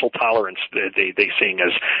 Racial tolerance they seeing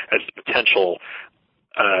as the potential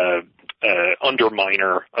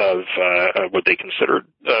underminer of what they considered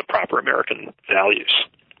proper American values.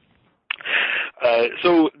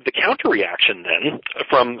 So the counter-reaction then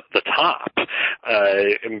from the top,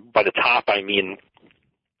 and by the top I mean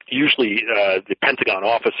usually the Pentagon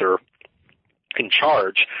officer in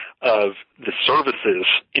charge of the service's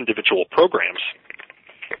individual programs,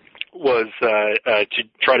 was to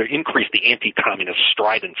try to increase the anti-communist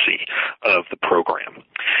stridency of the program.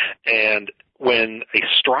 And when a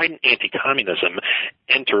strident anti-communism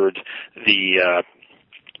entered the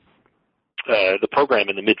program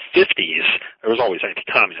in the mid-50s, it was always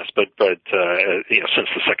anti-communist, but since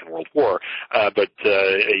the Second World War,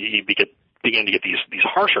 you began to get these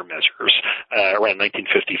harsher measures around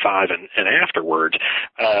 1955 and afterward.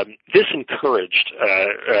 This encouraged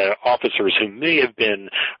officers who may have been,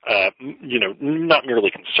 not merely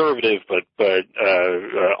conservative, but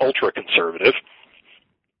ultra-conservative,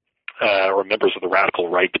 or members of the radical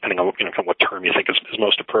right, depending on what term you think is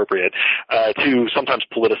most appropriate, to sometimes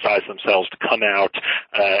politicize themselves, to come out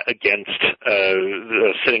against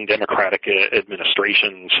the sitting Democratic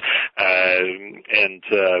administrations, and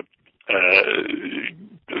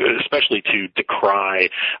especially to decry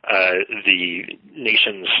the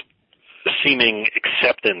nation's seeming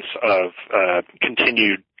acceptance of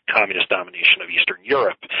continued communist domination of Eastern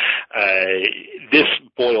Europe. This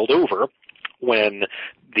boiled over when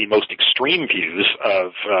the most extreme views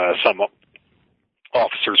of some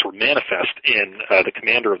officers were manifest in the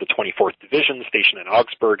commander of the 24th Division, stationed in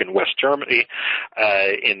Augsburg in West Germany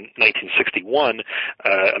in 1961,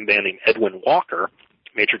 a man named Edwin Walker,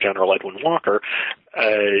 Major General Edwin Walker,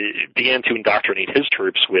 began to indoctrinate his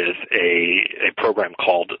troops with a program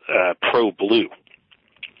called Pro Blue.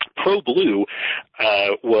 Pro Blue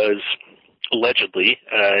was allegedly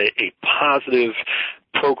a positive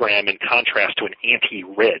program in contrast to an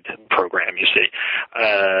anti-red program, you see.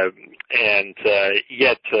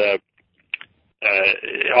 Yet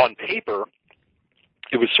on paper,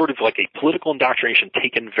 it was sort of like a political indoctrination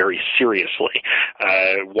taken very seriously.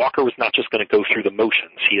 Walker was not just going to go through the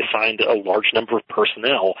motions. He assigned a large number of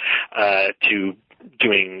personnel to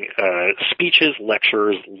doing speeches,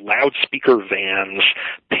 lectures, loudspeaker vans,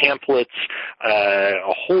 pamphlets,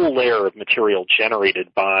 a whole layer of material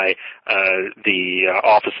generated by the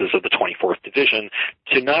offices of the 24th Division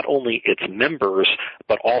to not only its members,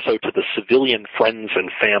 but also to the civilian friends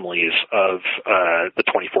and families of the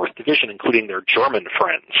 24th Division, including their German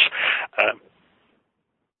friends.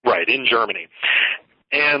 Right, in Germany.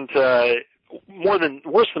 And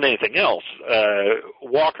worse than anything else,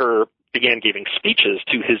 Walker began giving speeches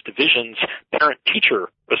to his division's parent-teacher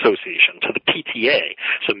association, to the PTA,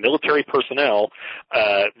 so military personnel,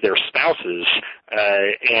 their spouses,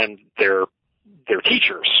 and their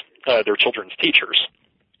teachers, their children's teachers.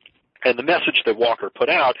 And the message that Walker put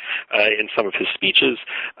out in some of his speeches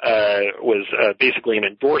was basically an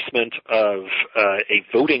endorsement of a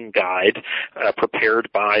voting guide prepared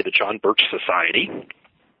by the John Birch Society,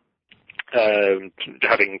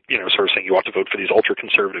 having, sort of saying you ought to vote for these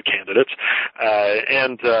ultra-conservative candidates.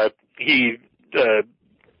 He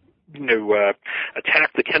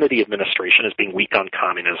attacked the Kennedy administration as being weak on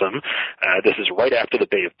communism. This is right after the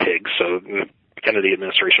Bay of Pigs, so the Kennedy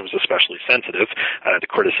administration was especially sensitive to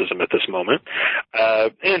criticism at this moment.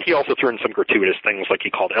 And he also threw in some gratuitous things, like he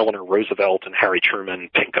called Eleanor Roosevelt and Harry Truman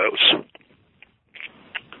pinkos,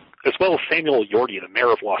 as well as Samuel Yorty, the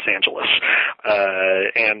mayor of Los Angeles,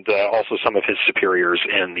 and also some of his superiors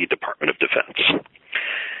in the Department of Defense.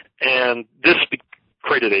 And this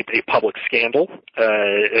created a public scandal,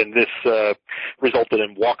 and this resulted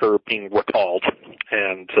in Walker being recalled,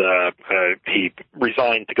 and he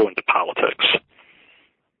resigned to go into politics.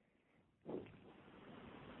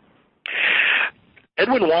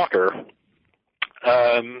 Edwin Walker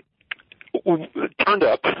turned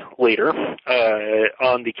up later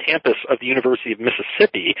on the campus of the University of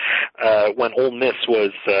Mississippi when Ole Miss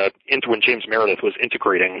was when James Meredith was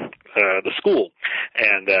integrating the school,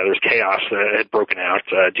 and there was chaos that had broken out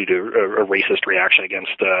due to a racist reaction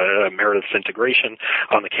against Meredith's integration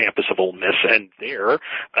on the campus of Ole Miss, and there,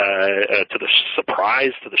 to the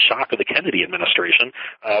surprise, to the shock of the Kennedy administration,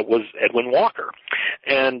 was Edwin Walker,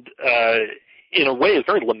 and in a way, is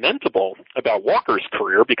very lamentable about Walker's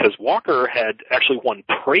career because Walker had actually won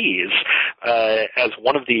praise as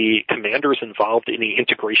one of the commanders involved in the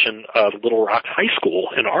integration of Little Rock High School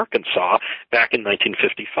in Arkansas back in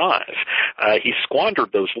 1955. He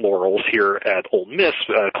squandered those laurels here at Ole Miss,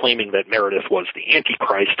 claiming that Meredith was the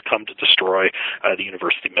Antichrist come to destroy the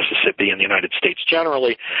University of Mississippi and the United States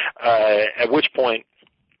generally, at which point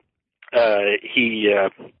he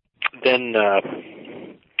then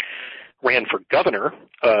ran for governor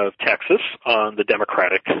of Texas on the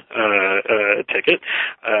Democratic ticket,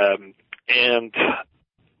 and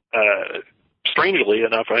strangely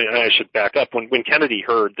enough, I should back up. When Kennedy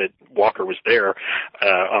heard that Walker was there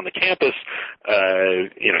on the campus,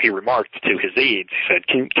 he remarked to his aides, he said,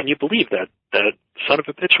 "Can you believe that son of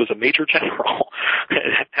a bitch was a major general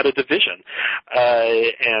at a division?"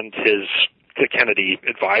 And the Kennedy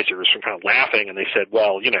advisors were kind of laughing, and they said,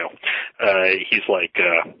 "Well, he's like."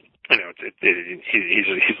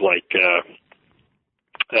 He's like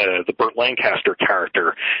the Burt Lancaster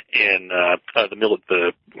character in the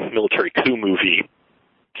military coup movie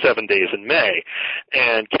 7 Days in May.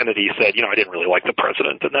 And Kennedy said, I didn't really like the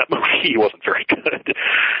president in that movie. He wasn't very good.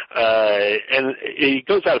 And it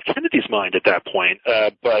goes out of Kennedy's mind at that point.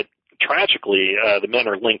 But tragically, the men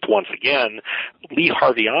are linked once again. Lee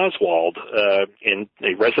Harvey Oswald, a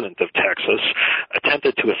resident of Texas,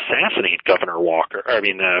 attempted to assassinate Governor Walker,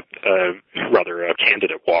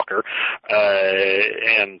 candidate Walker,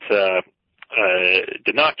 and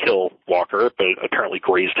did not kill Walker, but apparently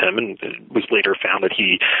grazed him, and it was later found that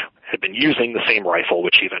he had been using the same rifle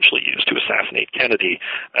which he eventually used to assassinate Kennedy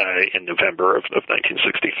in November of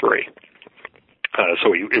 1963.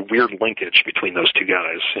 So a weird linkage between those two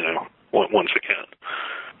guys, once again.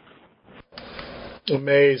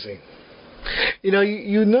 Amazing.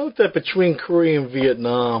 You note that between Korea and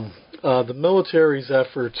Vietnam, the military's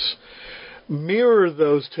efforts mirror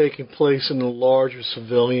those taking place in the larger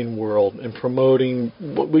civilian world in promoting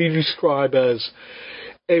what we describe as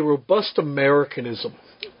a robust Americanism,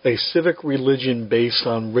 a civic religion based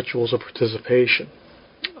on rituals of participation.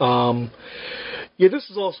 This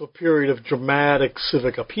is also a period of dramatic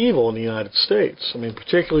civic upheaval in the United States.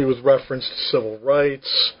 Particularly with reference to civil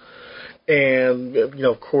rights and,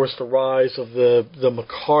 of course, the rise of the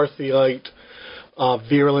McCarthyite,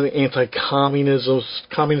 virulent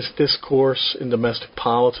communist discourse in domestic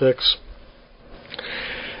politics.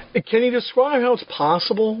 Can you describe how it's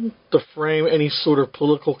possible to frame any sort of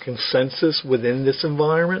political consensus within this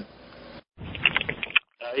environment?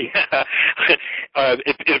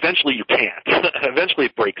 Eventually you can't. Eventually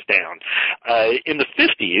it breaks down. In the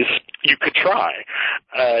 50s, you could try.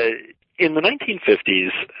 In the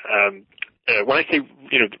 1950s, when I say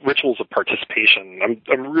rituals of participation,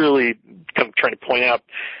 I'm really kind of trying to point out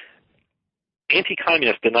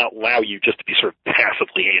anti-communist did not allow you just to be sort of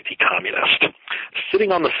passively anti-communist.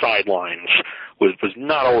 Sitting on the sidelines was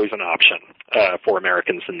not always an option for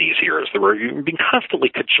Americans in these years. You've been constantly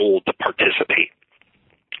cajoled to participate,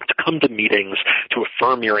 to come to meetings, to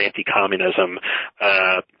affirm your anti-communism,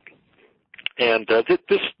 and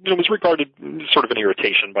this was regarded sort of an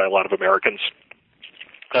irritation by a lot of Americans.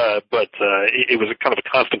 But it was a kind of a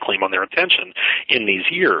constant claim on their attention in these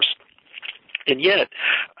years. And yet,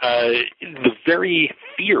 the very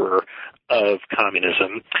fear of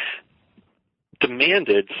communism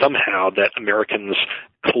demanded somehow that Americans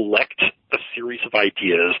collect a series of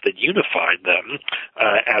ideas that unified them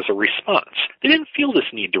as a response. They didn't feel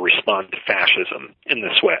this need to respond to fascism in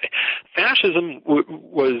this way. Fascism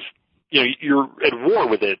was, you're at war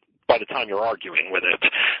with it by the time you're arguing with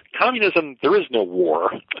it. Communism, there is no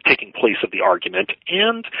war taking place of the argument,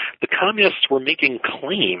 and the communists were making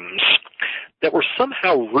claims that were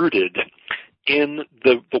somehow rooted in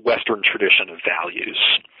the Western tradition of values.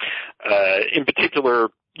 In particular,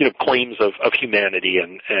 claims of humanity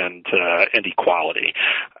and equality.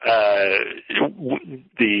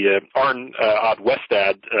 The Arne Odd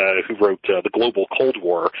Westad, who wrote The Global Cold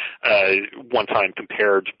War, one time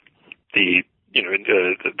compared the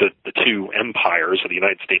two empires of the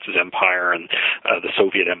United States' empire and the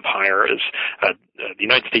Soviet empire as the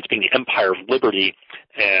United States being the empire of liberty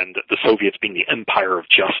and the Soviets being the empire of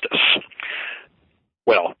justice.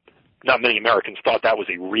 Well, not many Americans thought that was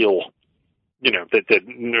a real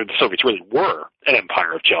the Soviets really were an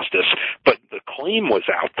empire of justice, but the claim was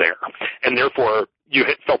out there, and therefore you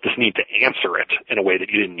had felt this need to answer it in a way that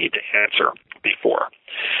you didn't need to answer before.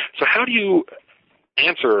 So how do you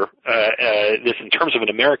answer this in terms of an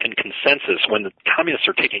American consensus when the communists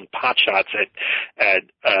are taking potshots at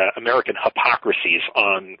American hypocrisies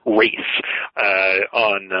on race,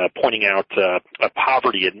 on pointing out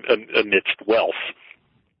poverty amidst wealth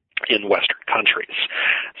in Western countries?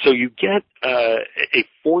 So you get a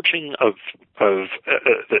forging of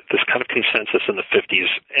this kind of consensus in the 50s,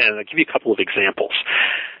 and I'll give you a couple of examples.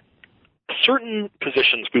 Certain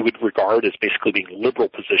positions we would regard as basically being liberal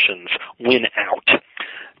positions win out.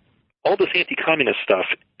 All this anti-communist stuff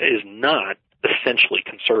is not essentially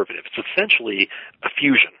conservative. It's essentially a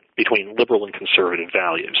fusion between liberal and conservative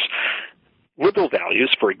values. Liberal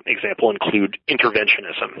values, for example, include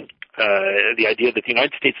interventionism, the idea that the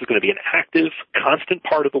United States is going to be an active, constant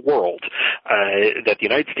part of the world, that the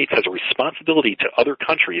United States has a responsibility to other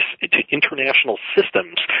countries, to international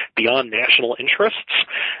systems beyond national interests.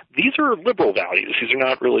 These are liberal values. These are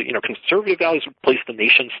not really, conservative values would place the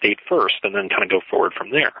nation state first and then kind of go forward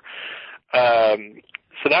from there.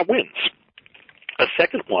 So that wins. A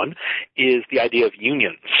second one is the idea of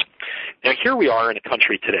unions. Now, here we are in a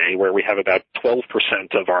country today where we have about 12%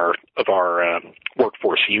 of our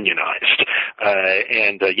workforce unionized,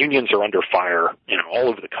 and unions are under fire, all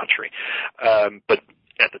over the country. But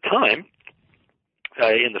at the time,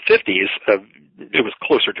 in the 50s, it was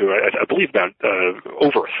closer to, I believe, about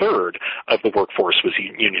over a third of the workforce was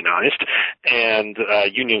unionized, and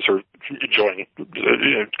unions are enjoying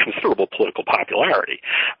considerable political popularity.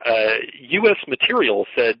 U.S. material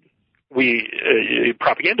said,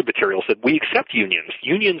 propaganda material said, we accept unions.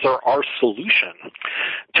 Unions are our solution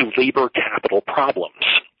to labor capital problems,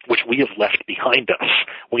 which we have left behind us.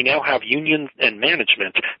 We now have unions and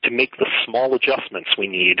management to make the small adjustments we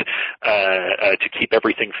need to keep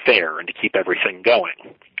everything fair and to keep everything going.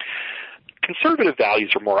 Conservative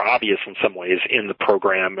values are more obvious in some ways in the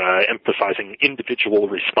program, emphasizing individual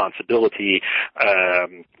responsibility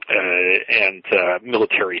and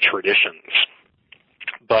military traditions.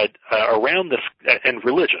 But around this, and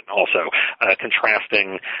religion also,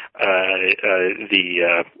 contrasting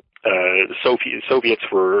the Soviets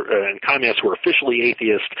were and communists were officially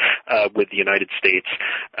atheist, with the United States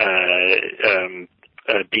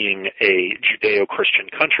being a Judeo-Christian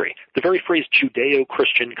country. The very phrase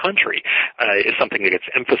Judeo-Christian country is something that gets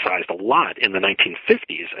emphasized a lot in the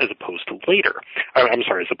 1950s as opposed to later.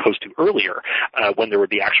 As opposed to earlier, when there would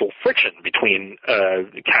be actual friction between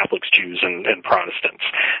Catholics, Jews, and Protestants.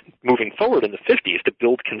 Moving forward in the 50s to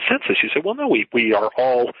build consensus, you say, well, no, we are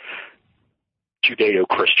all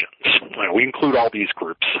Judeo-Christians. We include all these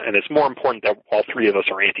groups, and it's more important that all three of us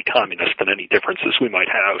are anti-communist than any differences we might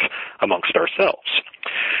have amongst ourselves.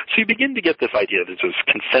 So you begin to get this idea that there's this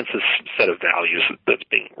consensus set of values that's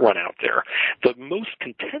being run out there. The most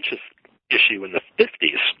contentious issue in the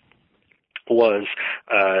 50s was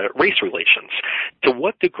race relations. To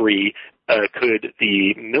what degree could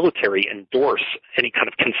the military endorse any kind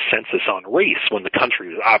of consensus on race when the country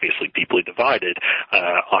was obviously deeply divided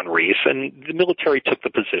on race? And the military took the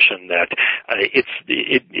position that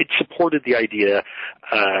it supported the idea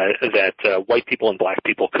that white people and black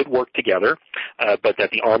people could work together, but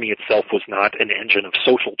that the Army itself was not an engine of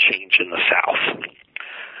social change in the South.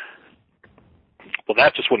 Well,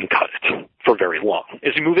 that just wouldn't cut it for very long.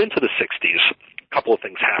 As you move into the 60s, a couple of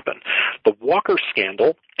things happen. The Walker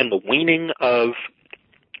scandal and the waning of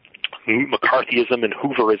McCarthyism and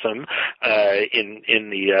Hooverism in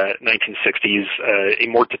the 1960s, a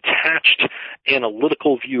more detached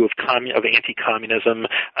analytical view of anti-communism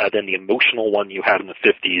than the emotional one you had in the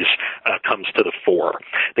 50s comes to the fore.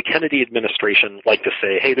 The Kennedy administration liked to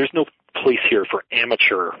say, hey, there's no place here for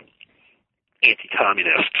amateur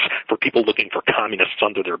anti-communists, for people looking for communists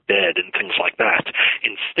under their bed and things like that.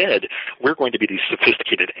 Instead, we're going to be these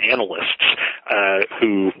sophisticated analysts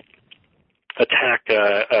who attack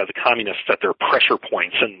the communists at their pressure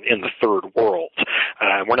points in the third world.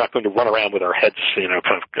 We're not going to run around with our heads,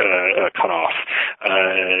 cut off.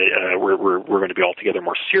 We're going to be altogether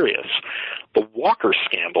more serious. The Walker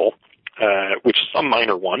scandal, which is a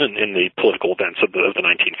minor one in the political events of the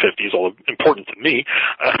 1950s, although important to me,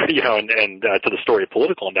 and to the story of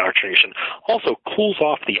political indoctrination, also cools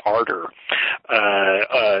off the ardor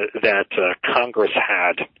that Congress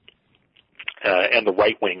had and the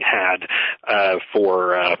right wing had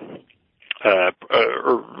for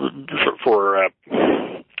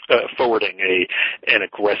forwarding an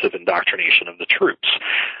aggressive indoctrination of the troops.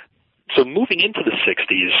 So moving into the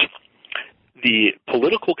 60s, the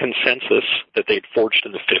political consensus that they'd forged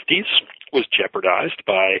in the 50s was jeopardized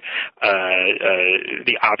by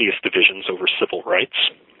the obvious divisions over civil rights.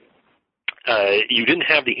 You didn't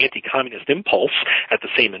have the anti-communist impulse at the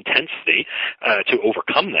same intensity to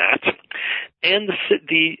overcome that, and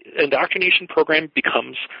the indoctrination program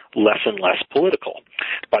becomes less and less political.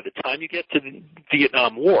 By the time you get to the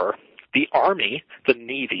Vietnam War, the Army, the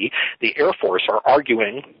Navy, the Air Force are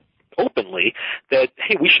arguing openly that,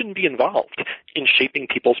 hey, we shouldn't be involved in shaping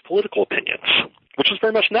people's political opinions, which was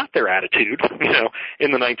very much not their attitude,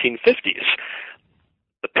 in the 1950s.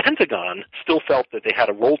 The Pentagon still felt that they had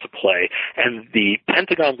a role to play, and the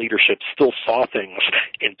Pentagon leadership still saw things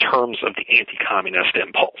in terms of the anti-communist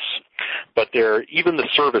impulse. But even the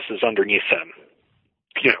services underneath them,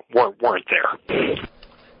 weren't there.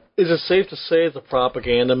 Is it safe to say the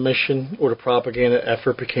propaganda mission or the propaganda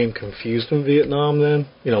effort became confused in Vietnam then?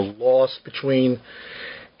 Lost between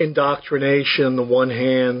indoctrination on the one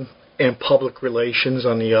hand and public relations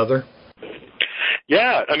on the other?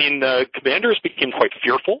 Yeah, commanders became quite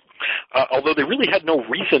fearful, although they really had no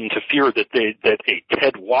reason to fear that a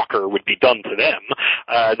Ted Walker would be done to them.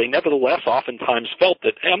 They nevertheless oftentimes felt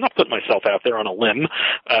that, hey, I'm not putting myself out there on a limb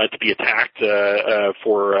to be attacked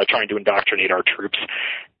for trying to indoctrinate our troops.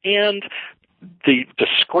 And the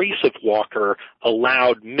disgrace of Walker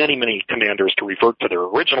allowed many, many commanders to revert to their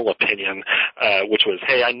original opinion, which was,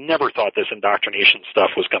 hey, I never thought this indoctrination stuff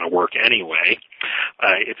was going to work anyway.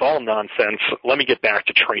 It's all nonsense. Let me get back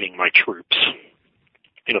to training my troops,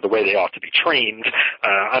 the way they ought to be trained.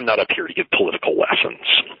 I'm not up here to give political lessons.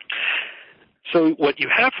 So what you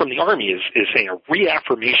have from the Army is saying a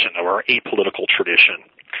reaffirmation of our apolitical tradition.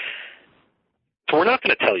 So we're not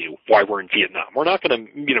going to tell you why we're in Vietnam. We're not going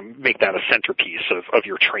to, make that a centerpiece of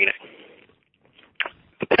your training.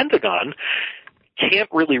 The Pentagon can't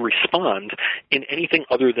really respond in anything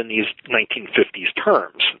other than these 1950s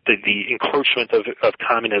terms. The encroachment of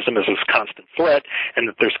communism as a constant threat, and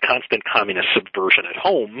that there's constant communist subversion at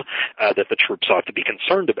home that the troops ought to be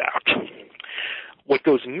concerned about. What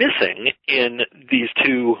goes missing in these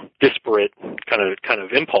two disparate kind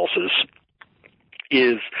of impulses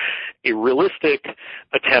is a realistic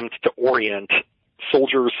attempt to orient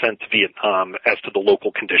soldiers sent to Vietnam as to the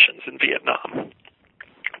local conditions in Vietnam.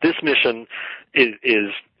 This mission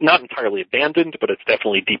is not entirely abandoned, but it's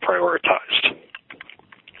definitely deprioritized.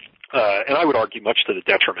 And I would argue much to the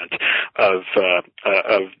detriment of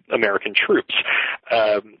American troops.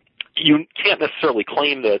 You can't necessarily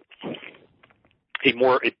claim that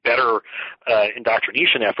a better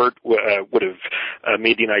indoctrination effort would have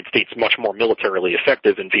made the United States much more militarily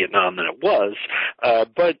effective in Vietnam than it was,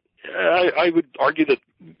 but I would argue that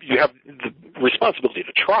you have the responsibility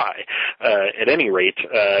to try, at any rate,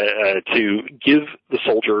 to give the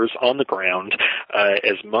soldiers on the ground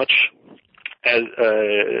as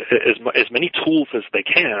many tools as they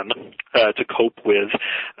can to cope with,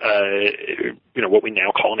 what we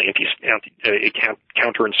now call a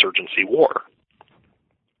counterinsurgency war.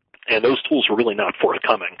 And those tools were really not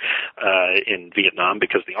forthcoming in Vietnam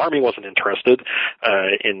because the Army wasn't interested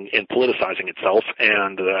in politicizing itself,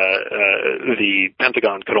 and the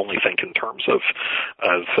Pentagon could only think in terms of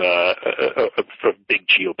big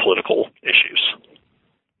geopolitical issues.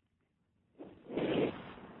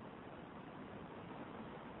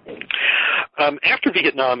 After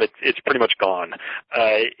Vietnam, it's pretty much gone.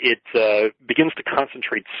 It begins to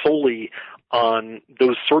concentrate solely on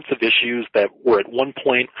those sorts of issues that were at one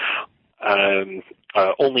point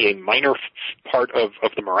only a minor part of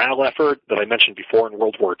the morale effort that I mentioned before in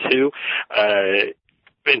World War II.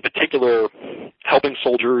 In particular, helping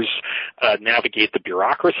soldiers navigate the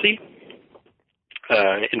bureaucracy,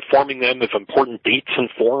 informing them of important dates and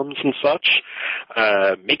forms and such,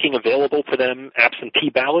 making available to them absentee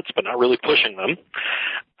ballots but not really pushing them,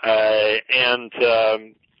 and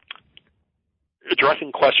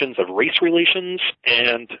addressing questions of race relations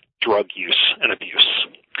and drug use and abuse.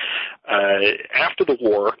 After the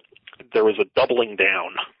war, there was a doubling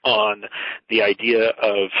down on the idea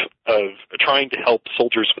of trying to help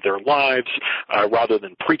soldiers with their lives rather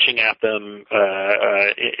than preaching at them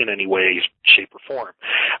in any way, shape, or form.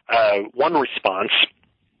 One response,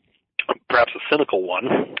 perhaps a cynical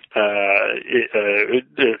one,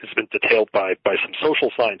 it's been detailed by some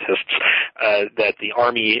social scientists that the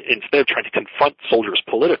Army, instead of trying to confront soldiers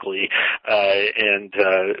politically and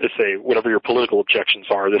say, whatever your political objections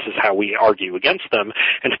are, this is how we argue against them,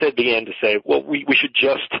 instead began to say, well, we should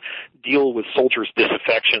just deal with soldiers'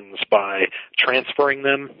 disaffections by transferring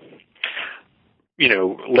them,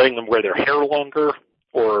 letting them wear their hair longer,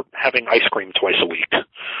 or having ice cream twice a week.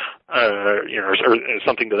 or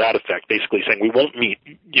something to that effect, basically saying we won't meet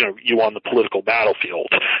you on the political battlefield.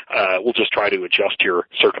 We'll just try to adjust your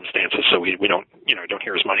circumstances so we don't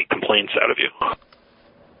hear as many complaints out of you.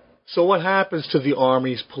 So what happens to the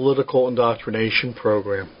Army's political indoctrination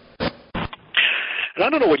program? And I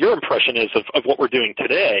don't know what your impression is of what we're doing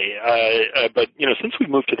today, but since we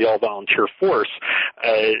moved to the all-volunteer force,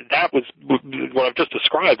 that was what I've just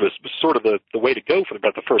described was sort of the way to go for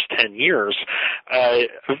about the first 10 years.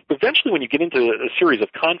 Eventually, when you get into a series of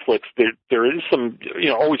conflicts, there is some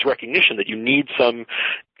always recognition that you need some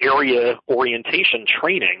area orientation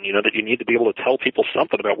training, that you need to be able to tell people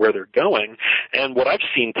something about where they're going. And what I've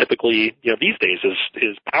seen typically, these days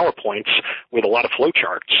is PowerPoints with a lot of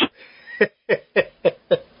flowcharts.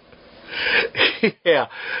 Yeah,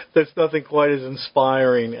 there's nothing quite as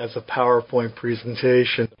inspiring as a PowerPoint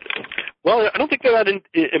presentation. Well, I don't think they're that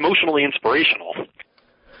emotionally inspirational.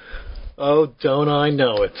 Oh, don't I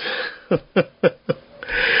know it.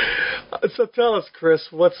 So tell us, Chris,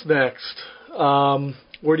 what's next?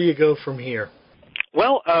 Where do you go from here?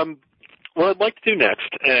 Well, what I'd like to do next,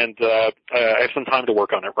 and I have some time to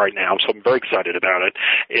work on it right now, so I'm very excited about it,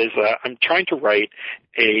 is I'm trying to write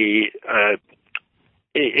a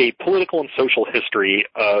political and social history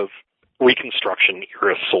of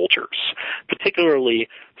Reconstruction-era soldiers, particularly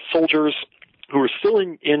soldiers who are still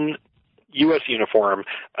in U.S. uniform,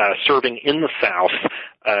 serving in the South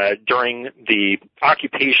during the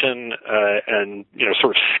occupation and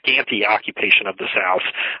sort of scanty occupation of the South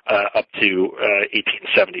up to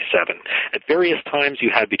 1877. At various times, you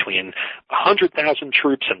had between 100,000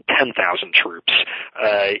 troops and 10,000 troops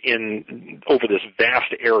over this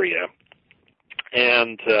vast area,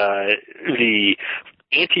 and the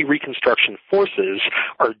anti-Reconstruction forces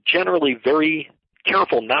are generally very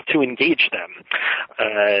careful not to engage them,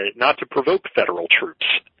 not to provoke federal troops.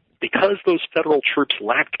 Because those federal troops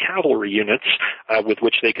lacked cavalry units with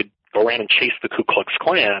which they could go around and chase the Ku Klux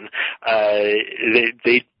Klan,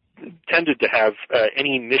 they tended to have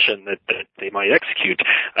any mission that they might execute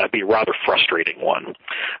be a rather frustrating one.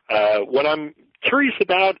 What I'm curious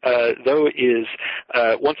about, though, is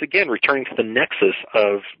once again returning to the nexus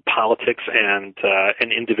of politics and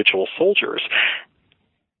individual soldiers.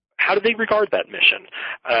 How do they regard that mission?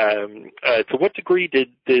 To what degree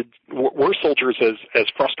were soldiers as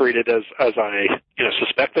frustrated as I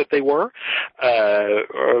suspect that they were?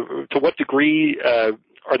 To what degree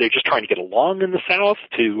are they just trying to get along in the South?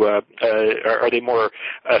 Are they more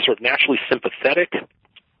sort of naturally sympathetic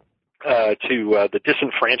to the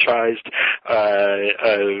disenfranchised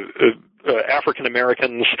African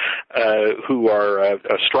Americans who are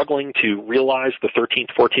struggling to realize the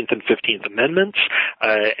 13th, 14th, and 15th Amendments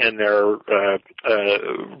and their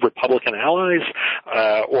Republican allies,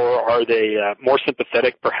 or are they more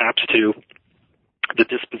sympathetic perhaps to the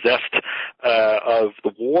dispossessed of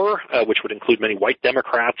the war, which would include many white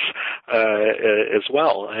Democrats as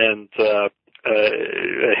well, and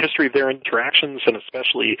a history of their interactions, and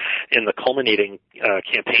especially in the culminating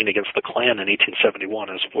campaign against the Klan in 1871,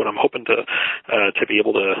 is what I'm hoping to be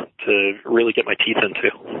able to really get my teeth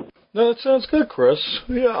into. No, that sounds good, Chris.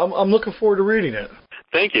 Yeah, I'm looking forward to reading it.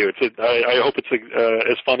 Thank you. I hope it's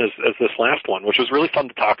as fun as this last one, which was really fun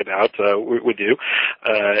to talk about with you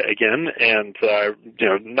again. And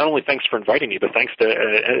not only thanks for inviting me, but thanks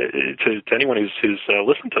to anyone who's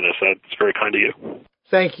listened to this. It's very kind of you.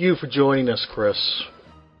 Thank you for joining us, Chris.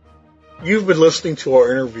 You've been listening to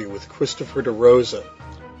our interview with Christopher DeRosa,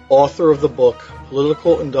 author of the book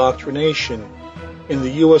Political Indoctrination in the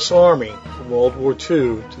U.S. Army from World War II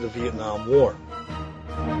to the Vietnam War.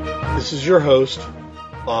 This is your host,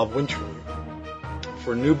 Bob Wintermute.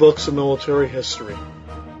 For New Books in Military History,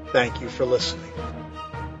 thank you for listening.